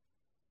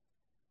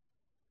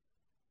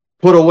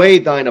 Put away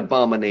thine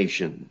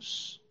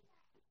abominations.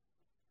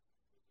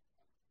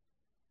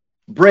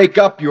 Break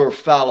up your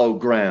fallow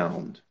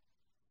ground.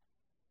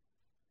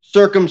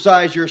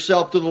 Circumcise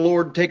yourself to the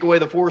Lord, take away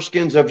the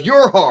foreskins of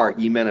your heart,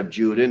 ye men of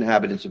Judah,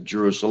 inhabitants of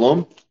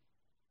Jerusalem.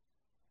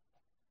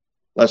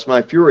 Lest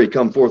my fury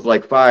come forth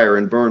like fire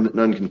and burn that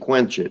none can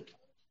quench it,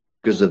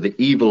 because of the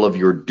evil of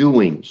your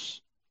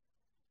doings.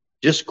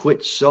 Just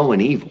quit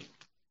sowing evil.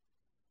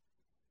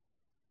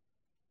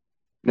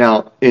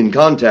 Now, in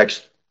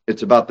context,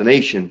 it's about the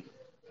nation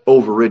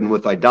overridden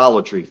with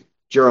idolatry.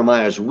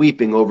 Jeremiah is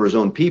weeping over his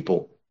own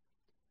people.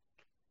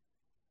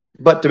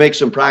 But to make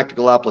some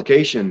practical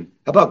application,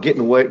 how about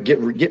getting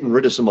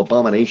rid of some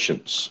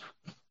abominations?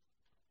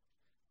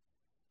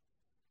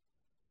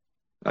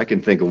 I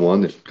can think of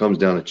one that comes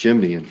down a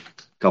chimney in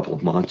a couple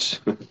of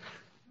months.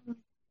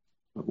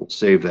 We'll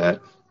save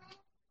that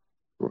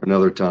for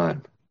another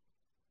time.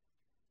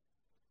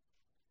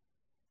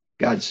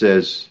 God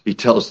says, he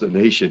tells the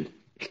nation,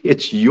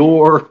 it's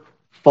your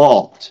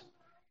fault.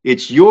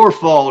 It's your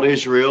fault,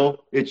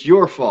 Israel. It's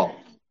your fault.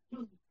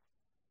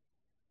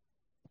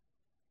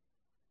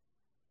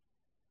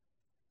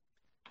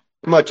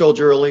 I told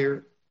you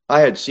earlier,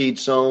 I had seed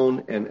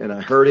sown and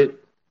I heard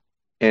it,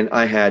 and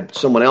I had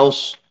someone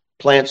else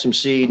plant some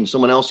seed and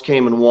someone else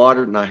came and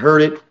watered, and I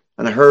heard it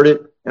and I heard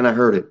it and I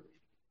heard it.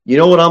 You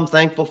know what I'm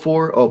thankful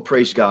for? Oh,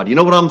 praise God. You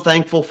know what I'm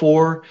thankful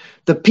for?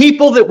 The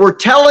people that were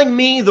telling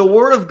me the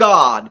word of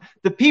God,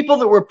 the people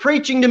that were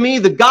preaching to me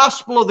the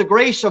gospel of the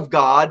grace of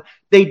God,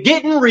 they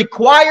didn't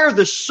require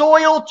the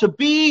soil to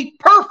be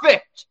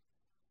perfect.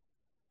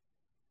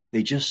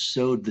 They just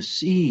sowed the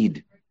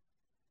seed.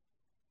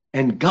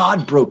 And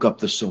God broke up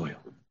the soil.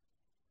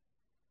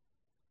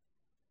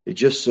 They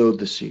just sowed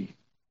the seed.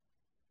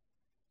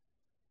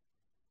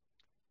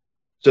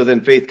 So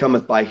then faith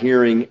cometh by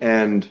hearing,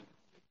 and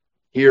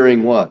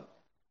hearing what?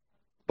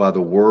 By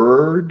the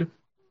word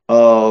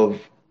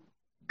of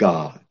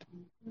God.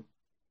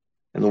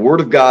 And the word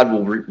of God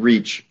will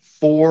reach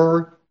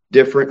 4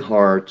 different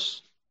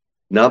hearts,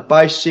 not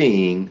by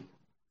seeing,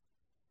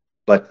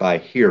 but by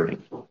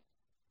hearing.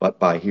 But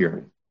by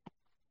hearing.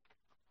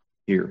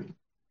 Hearing.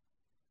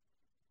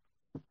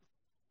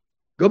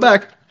 Go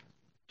back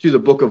to the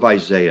book of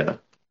Isaiah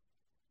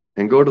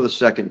and go to the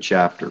 2nd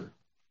chapter.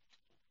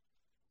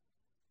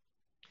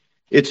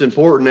 It's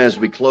important as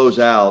we close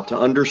out to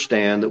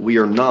understand that we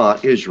are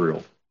not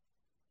Israel.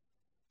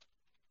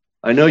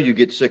 I know you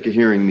get sick of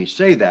hearing me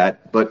say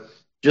that, but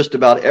just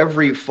about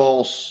every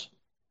false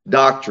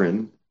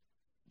doctrine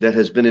that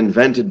has been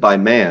invented by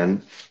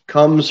man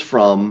comes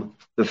from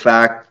the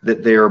fact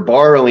that they are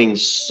borrowing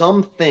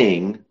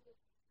something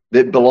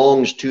that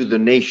belongs to the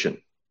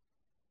nation.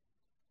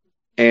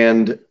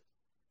 And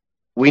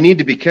we need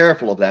to be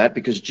careful of that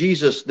because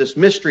Jesus, this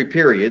mystery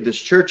period, this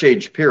church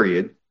age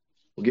period,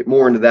 we'll get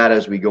more into that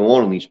as we go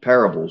on in these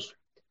parables.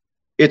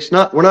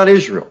 We're not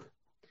Israel.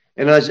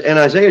 And in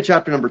Isaiah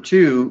chapter number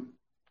 2,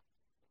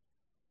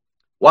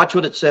 watch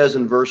what it says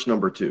in verse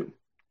number 2.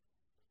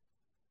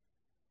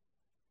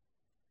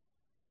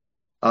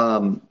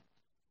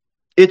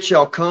 It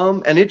shall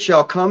come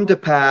to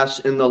pass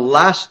in the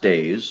last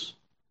days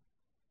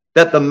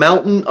that the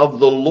mountain of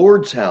the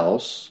Lord's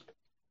house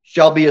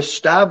shall be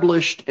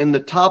established in the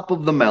top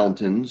of the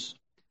mountains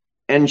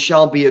and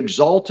shall be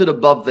exalted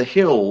above the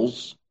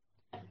hills,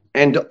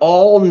 and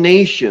all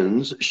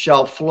nations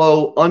shall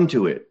flow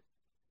unto it.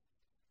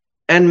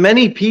 And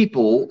many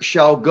people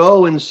shall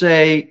go and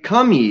say,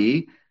 Come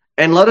ye,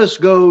 and let us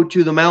go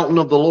to the mountain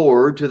of the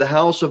Lord, to the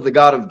house of the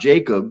God of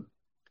Jacob,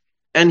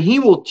 and he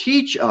will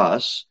teach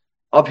us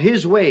of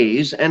his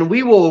ways, and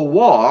we will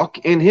walk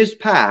in his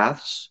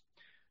paths.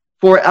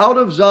 For out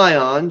of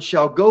Zion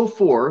shall go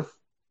forth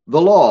the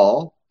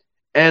law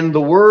and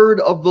the word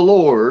of the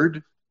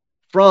Lord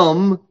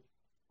from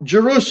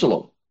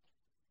Jerusalem.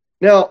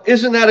 Now,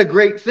 isn't that a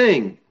great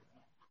thing?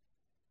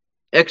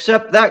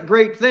 Except that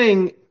great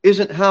thing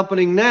isn't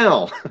happening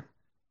now.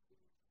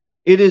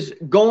 It is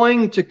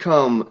going to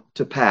come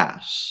to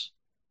pass.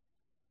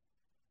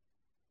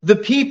 The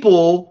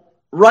people,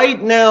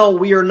 right now,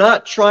 we are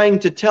not trying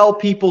to tell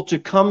people to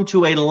come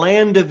to a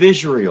land of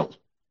Israel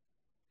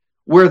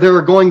where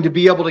they're going to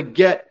be able to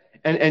get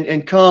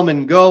and come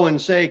and go and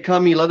say,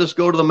 Come ye, let us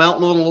go to the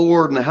mountain of the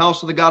Lord and the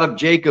house of the God of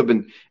Jacob,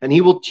 and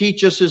he will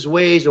teach us his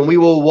ways, and we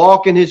will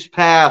walk in his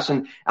paths,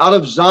 and out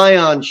of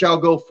Zion shall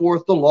go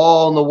forth the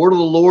law and the word of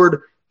the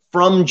Lord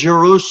from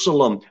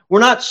Jerusalem. We're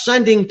not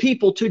sending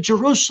people to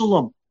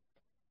Jerusalem.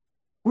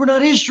 We're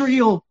not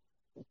Israel.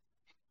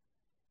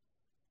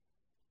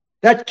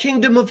 That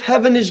kingdom of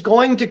heaven is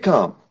going to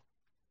come.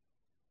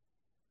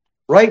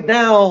 Right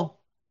now,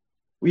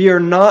 we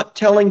are not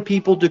telling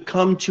people to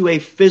come to a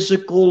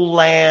physical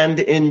land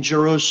in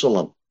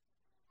Jerusalem.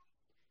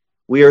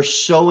 We are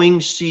sowing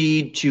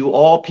seed to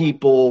all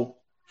people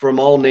from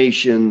all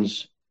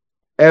nations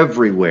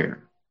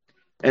everywhere.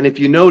 And if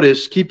you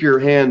notice, keep your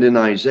hand in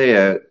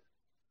Isaiah.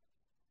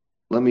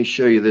 Let me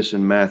show you this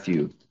in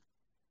Matthew.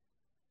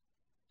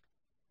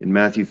 In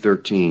Matthew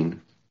 13.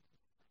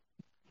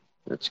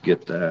 Let's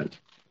get that.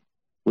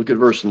 Look at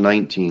verse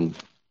 19.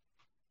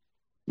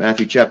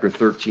 Matthew chapter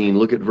 13,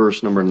 look at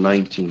verse number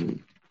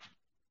 19.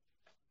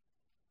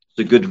 It's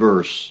a good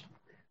verse.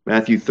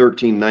 Matthew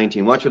 13,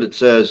 19. Watch what it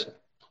says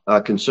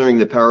concerning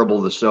the parable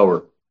of the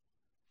sower.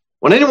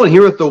 When anyone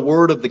heareth the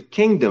word of the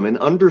kingdom and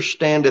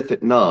understandeth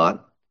it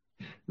not,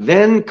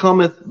 then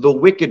cometh the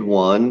wicked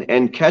one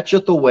and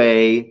catcheth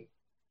away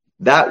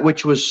that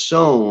which was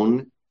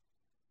sown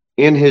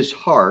in his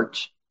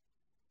heart.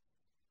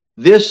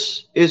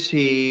 This is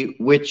he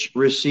which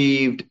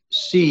received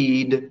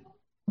seed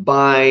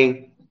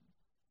by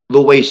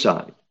the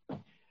wayside.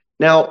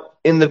 Now,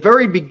 in the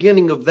very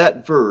beginning of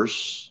that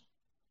verse,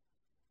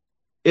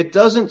 it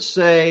doesn't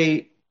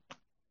say,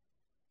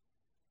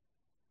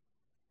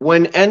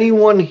 when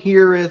anyone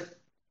heareth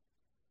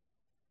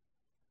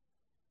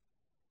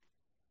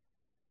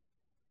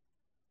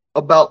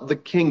about the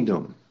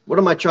kingdom. What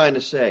am I trying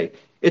to say?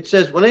 It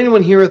says, when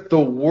anyone heareth the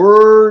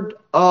word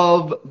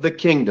of the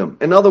kingdom.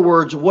 In other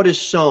words, what is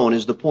sown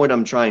is the point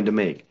I'm trying to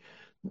make.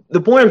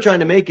 The point I'm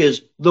trying to make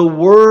is the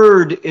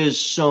word is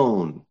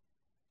sown.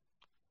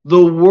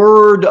 The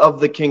word of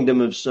the kingdom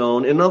is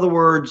sown. In other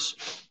words,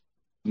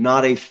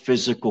 not a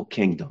physical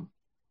kingdom.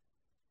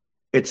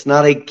 It's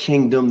not a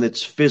kingdom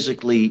that's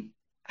physically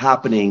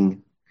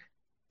happening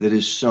that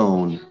is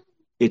sown.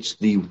 It's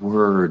the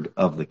word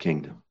of the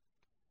kingdom.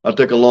 I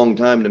took a long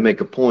time to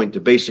make a point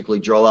to basically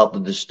draw out the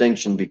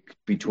distinction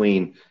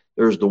between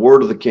there's the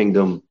word of the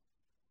kingdom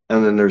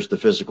and then there's the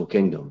physical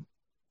kingdom.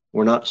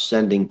 We're not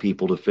sending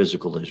people to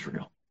physical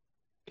Israel.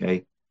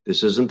 Okay?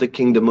 This isn't the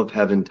kingdom of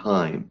heaven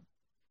time.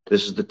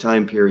 This is the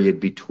time period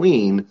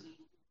between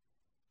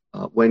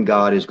when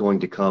God is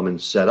going to come and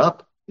set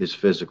up his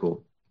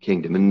physical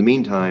kingdom. In the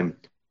meantime,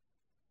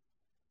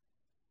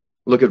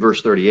 look at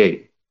verse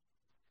 38.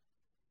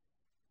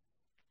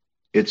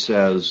 It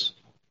says,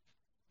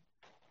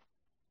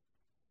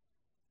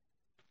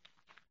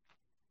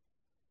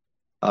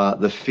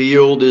 the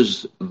field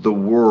is the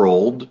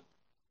world.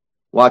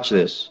 Watch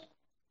this.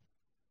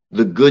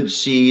 The good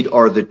seed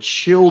are the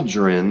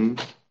children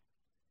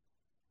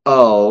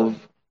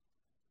of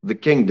the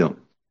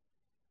kingdom.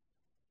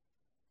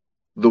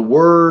 The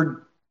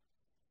word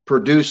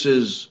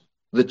produces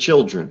the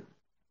children.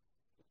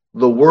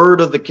 The word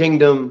of the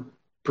kingdom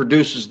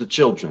produces the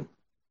children.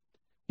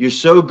 You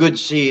sow good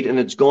seed and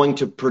it's going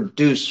to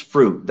produce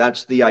fruit.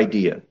 That's the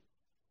idea.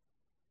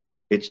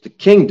 It's the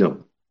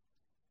kingdom.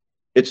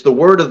 It's the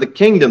word of the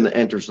kingdom that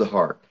enters the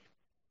heart,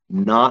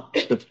 not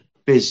the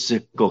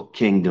physical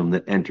kingdom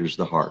that enters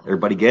the heart.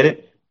 Everybody get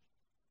it?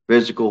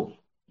 Physical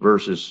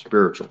versus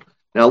spiritual.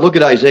 Now look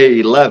at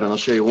Isaiah 11. I'll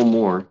show you one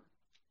more.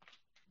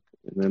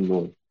 And then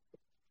we'll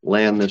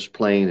land this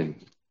plane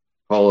and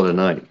call it a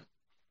night.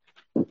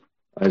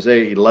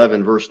 Isaiah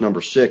 11, verse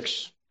number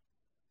 6.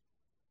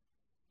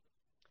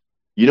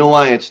 You know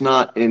why it's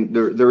not in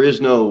there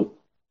is no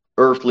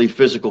earthly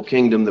physical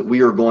kingdom that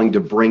we are going to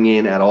bring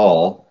in at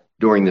all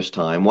during this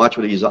time. Watch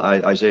what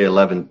Isaiah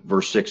 11,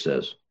 verse 6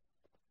 says.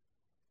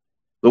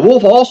 The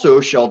wolf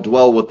also shall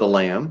dwell with the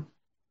lamb.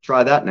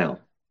 Try that now.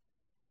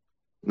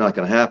 Not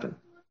going to happen.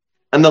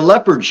 And the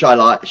leopard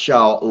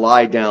shall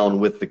lie down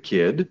with the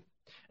kid,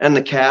 and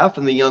the calf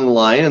and the young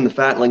lion and the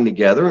fatling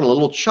together, and a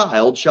little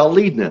child shall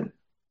lead them.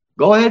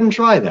 Go ahead and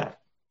try that.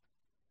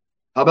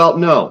 How about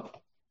no?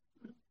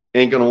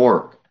 Ain't going to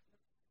work.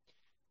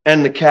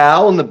 And the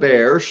cow and the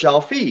bear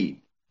shall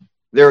feed.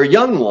 Their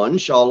young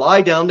ones shall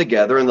lie down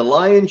together, and the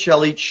lion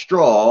shall eat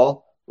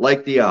straw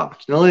like the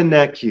ox. Now, isn't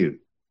that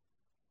cute?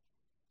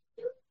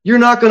 You're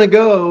not going to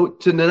go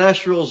to the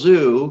Nashville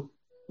Zoo,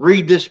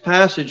 read this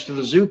passage to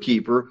the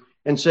zookeeper,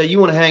 and say, you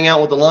want to hang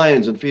out with the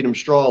lions and feed them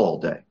straw all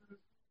day.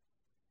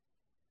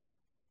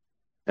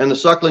 And the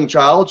suckling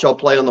child shall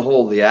play on the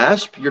hole of the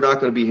asp. You're not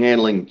going to be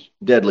handling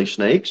deadly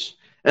snakes.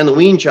 And the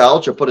weaned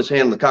child shall put his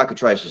hand in the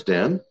cockatrice's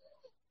den.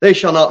 They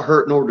shall not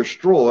hurt nor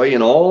destroy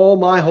in all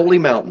my holy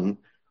mountain,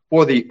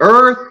 for the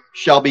earth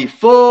shall be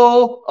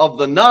full of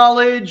the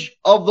knowledge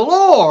of the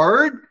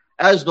Lord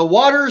as the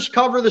waters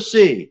cover the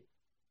sea.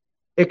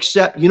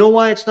 Except, you know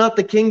why it's not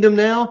the kingdom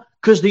now?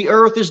 Because the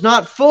earth is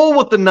not full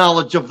with the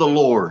knowledge of the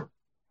Lord.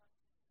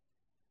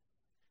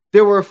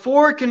 There were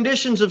 4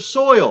 conditions of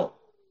soil.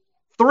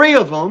 3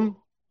 of them,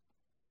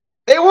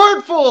 they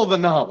weren't full of the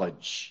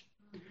knowledge.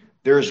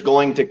 There's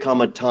going to come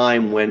a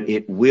time when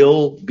it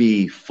will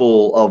be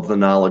full of the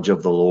knowledge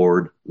of the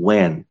Lord.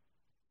 When?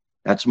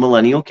 That's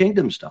millennial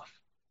kingdom stuff.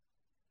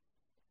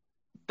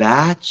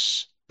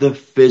 That's the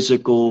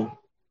physical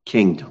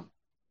kingdom.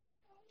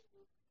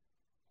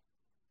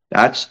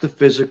 That's the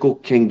physical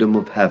kingdom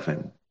of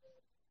heaven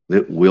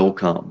that will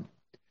come.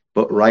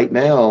 But right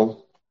now,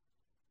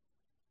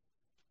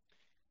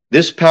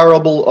 this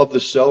parable of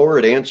the sower,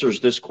 it answers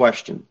this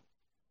question.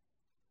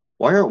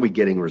 Why aren't we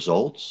getting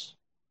results?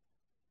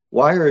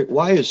 Why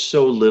is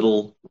so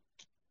little?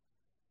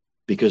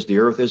 Because the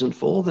earth isn't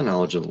full of the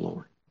knowledge of the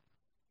Lord.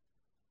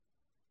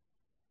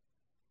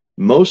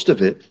 Most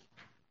of it,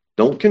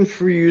 don't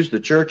confuse the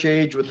church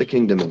age with the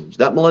kingdom age.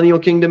 That millennial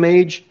kingdom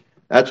age,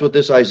 that's what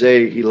this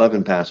Isaiah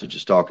 11 passage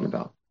is talking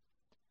about.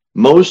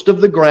 Most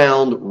of the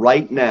ground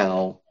right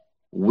now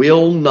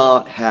will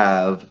not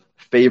have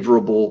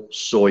favorable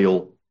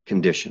soil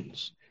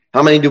conditions.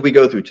 How many did we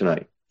go through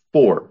tonight?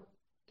 4.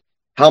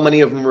 How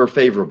many of them are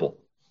favorable?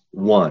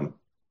 1.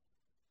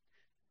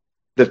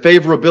 The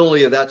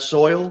favorability of that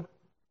soil,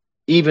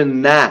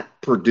 even that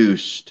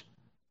produced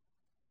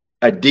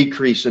a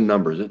decrease in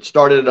numbers. It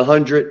started at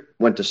 100,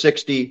 went to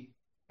 60,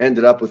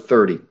 ended up with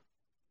 30.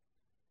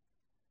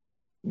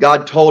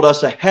 God told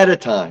us ahead of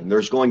time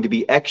there's going to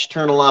be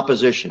external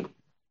opposition.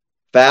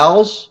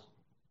 Fouls,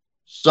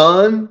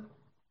 sun,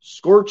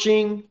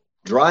 scorching,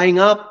 drying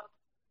up.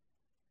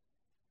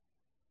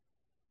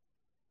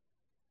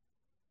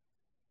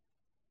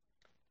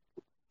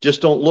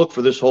 Just don't look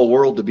for this whole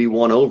world to be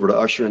won over to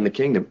usher in the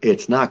kingdom.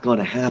 It's not going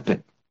to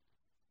happen.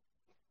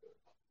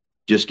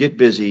 Just get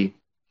busy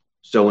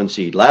sowing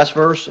seed. Last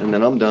verse, and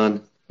then I'm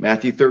done.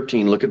 Matthew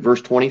 13, look at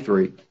verse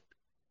 23.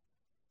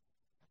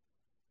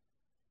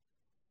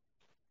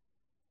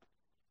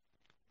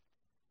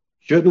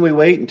 Shouldn't we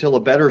wait until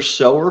a better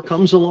sower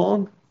comes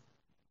along?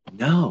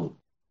 No.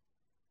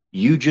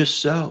 You just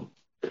sow.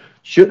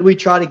 Shouldn't we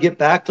try to get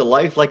back to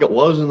life like it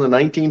was in the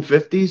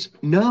 1950s?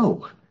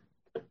 No.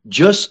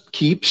 Just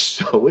keep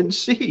sowing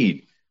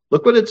seed.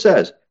 Look what it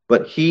says.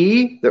 But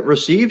he that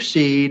receives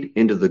seed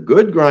into the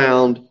good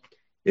ground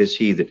is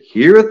he that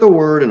heareth the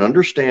word and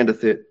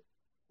understandeth it,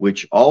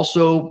 which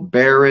also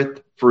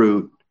beareth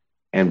fruit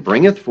and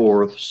bringeth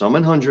forth some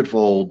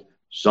 100-fold,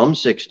 some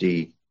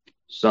 60,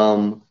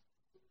 some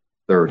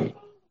 30.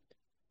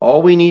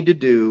 All we need to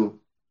do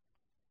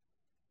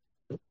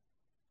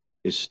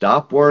is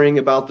stop worrying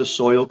about the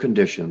soil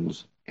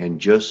conditions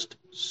and just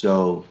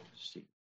sow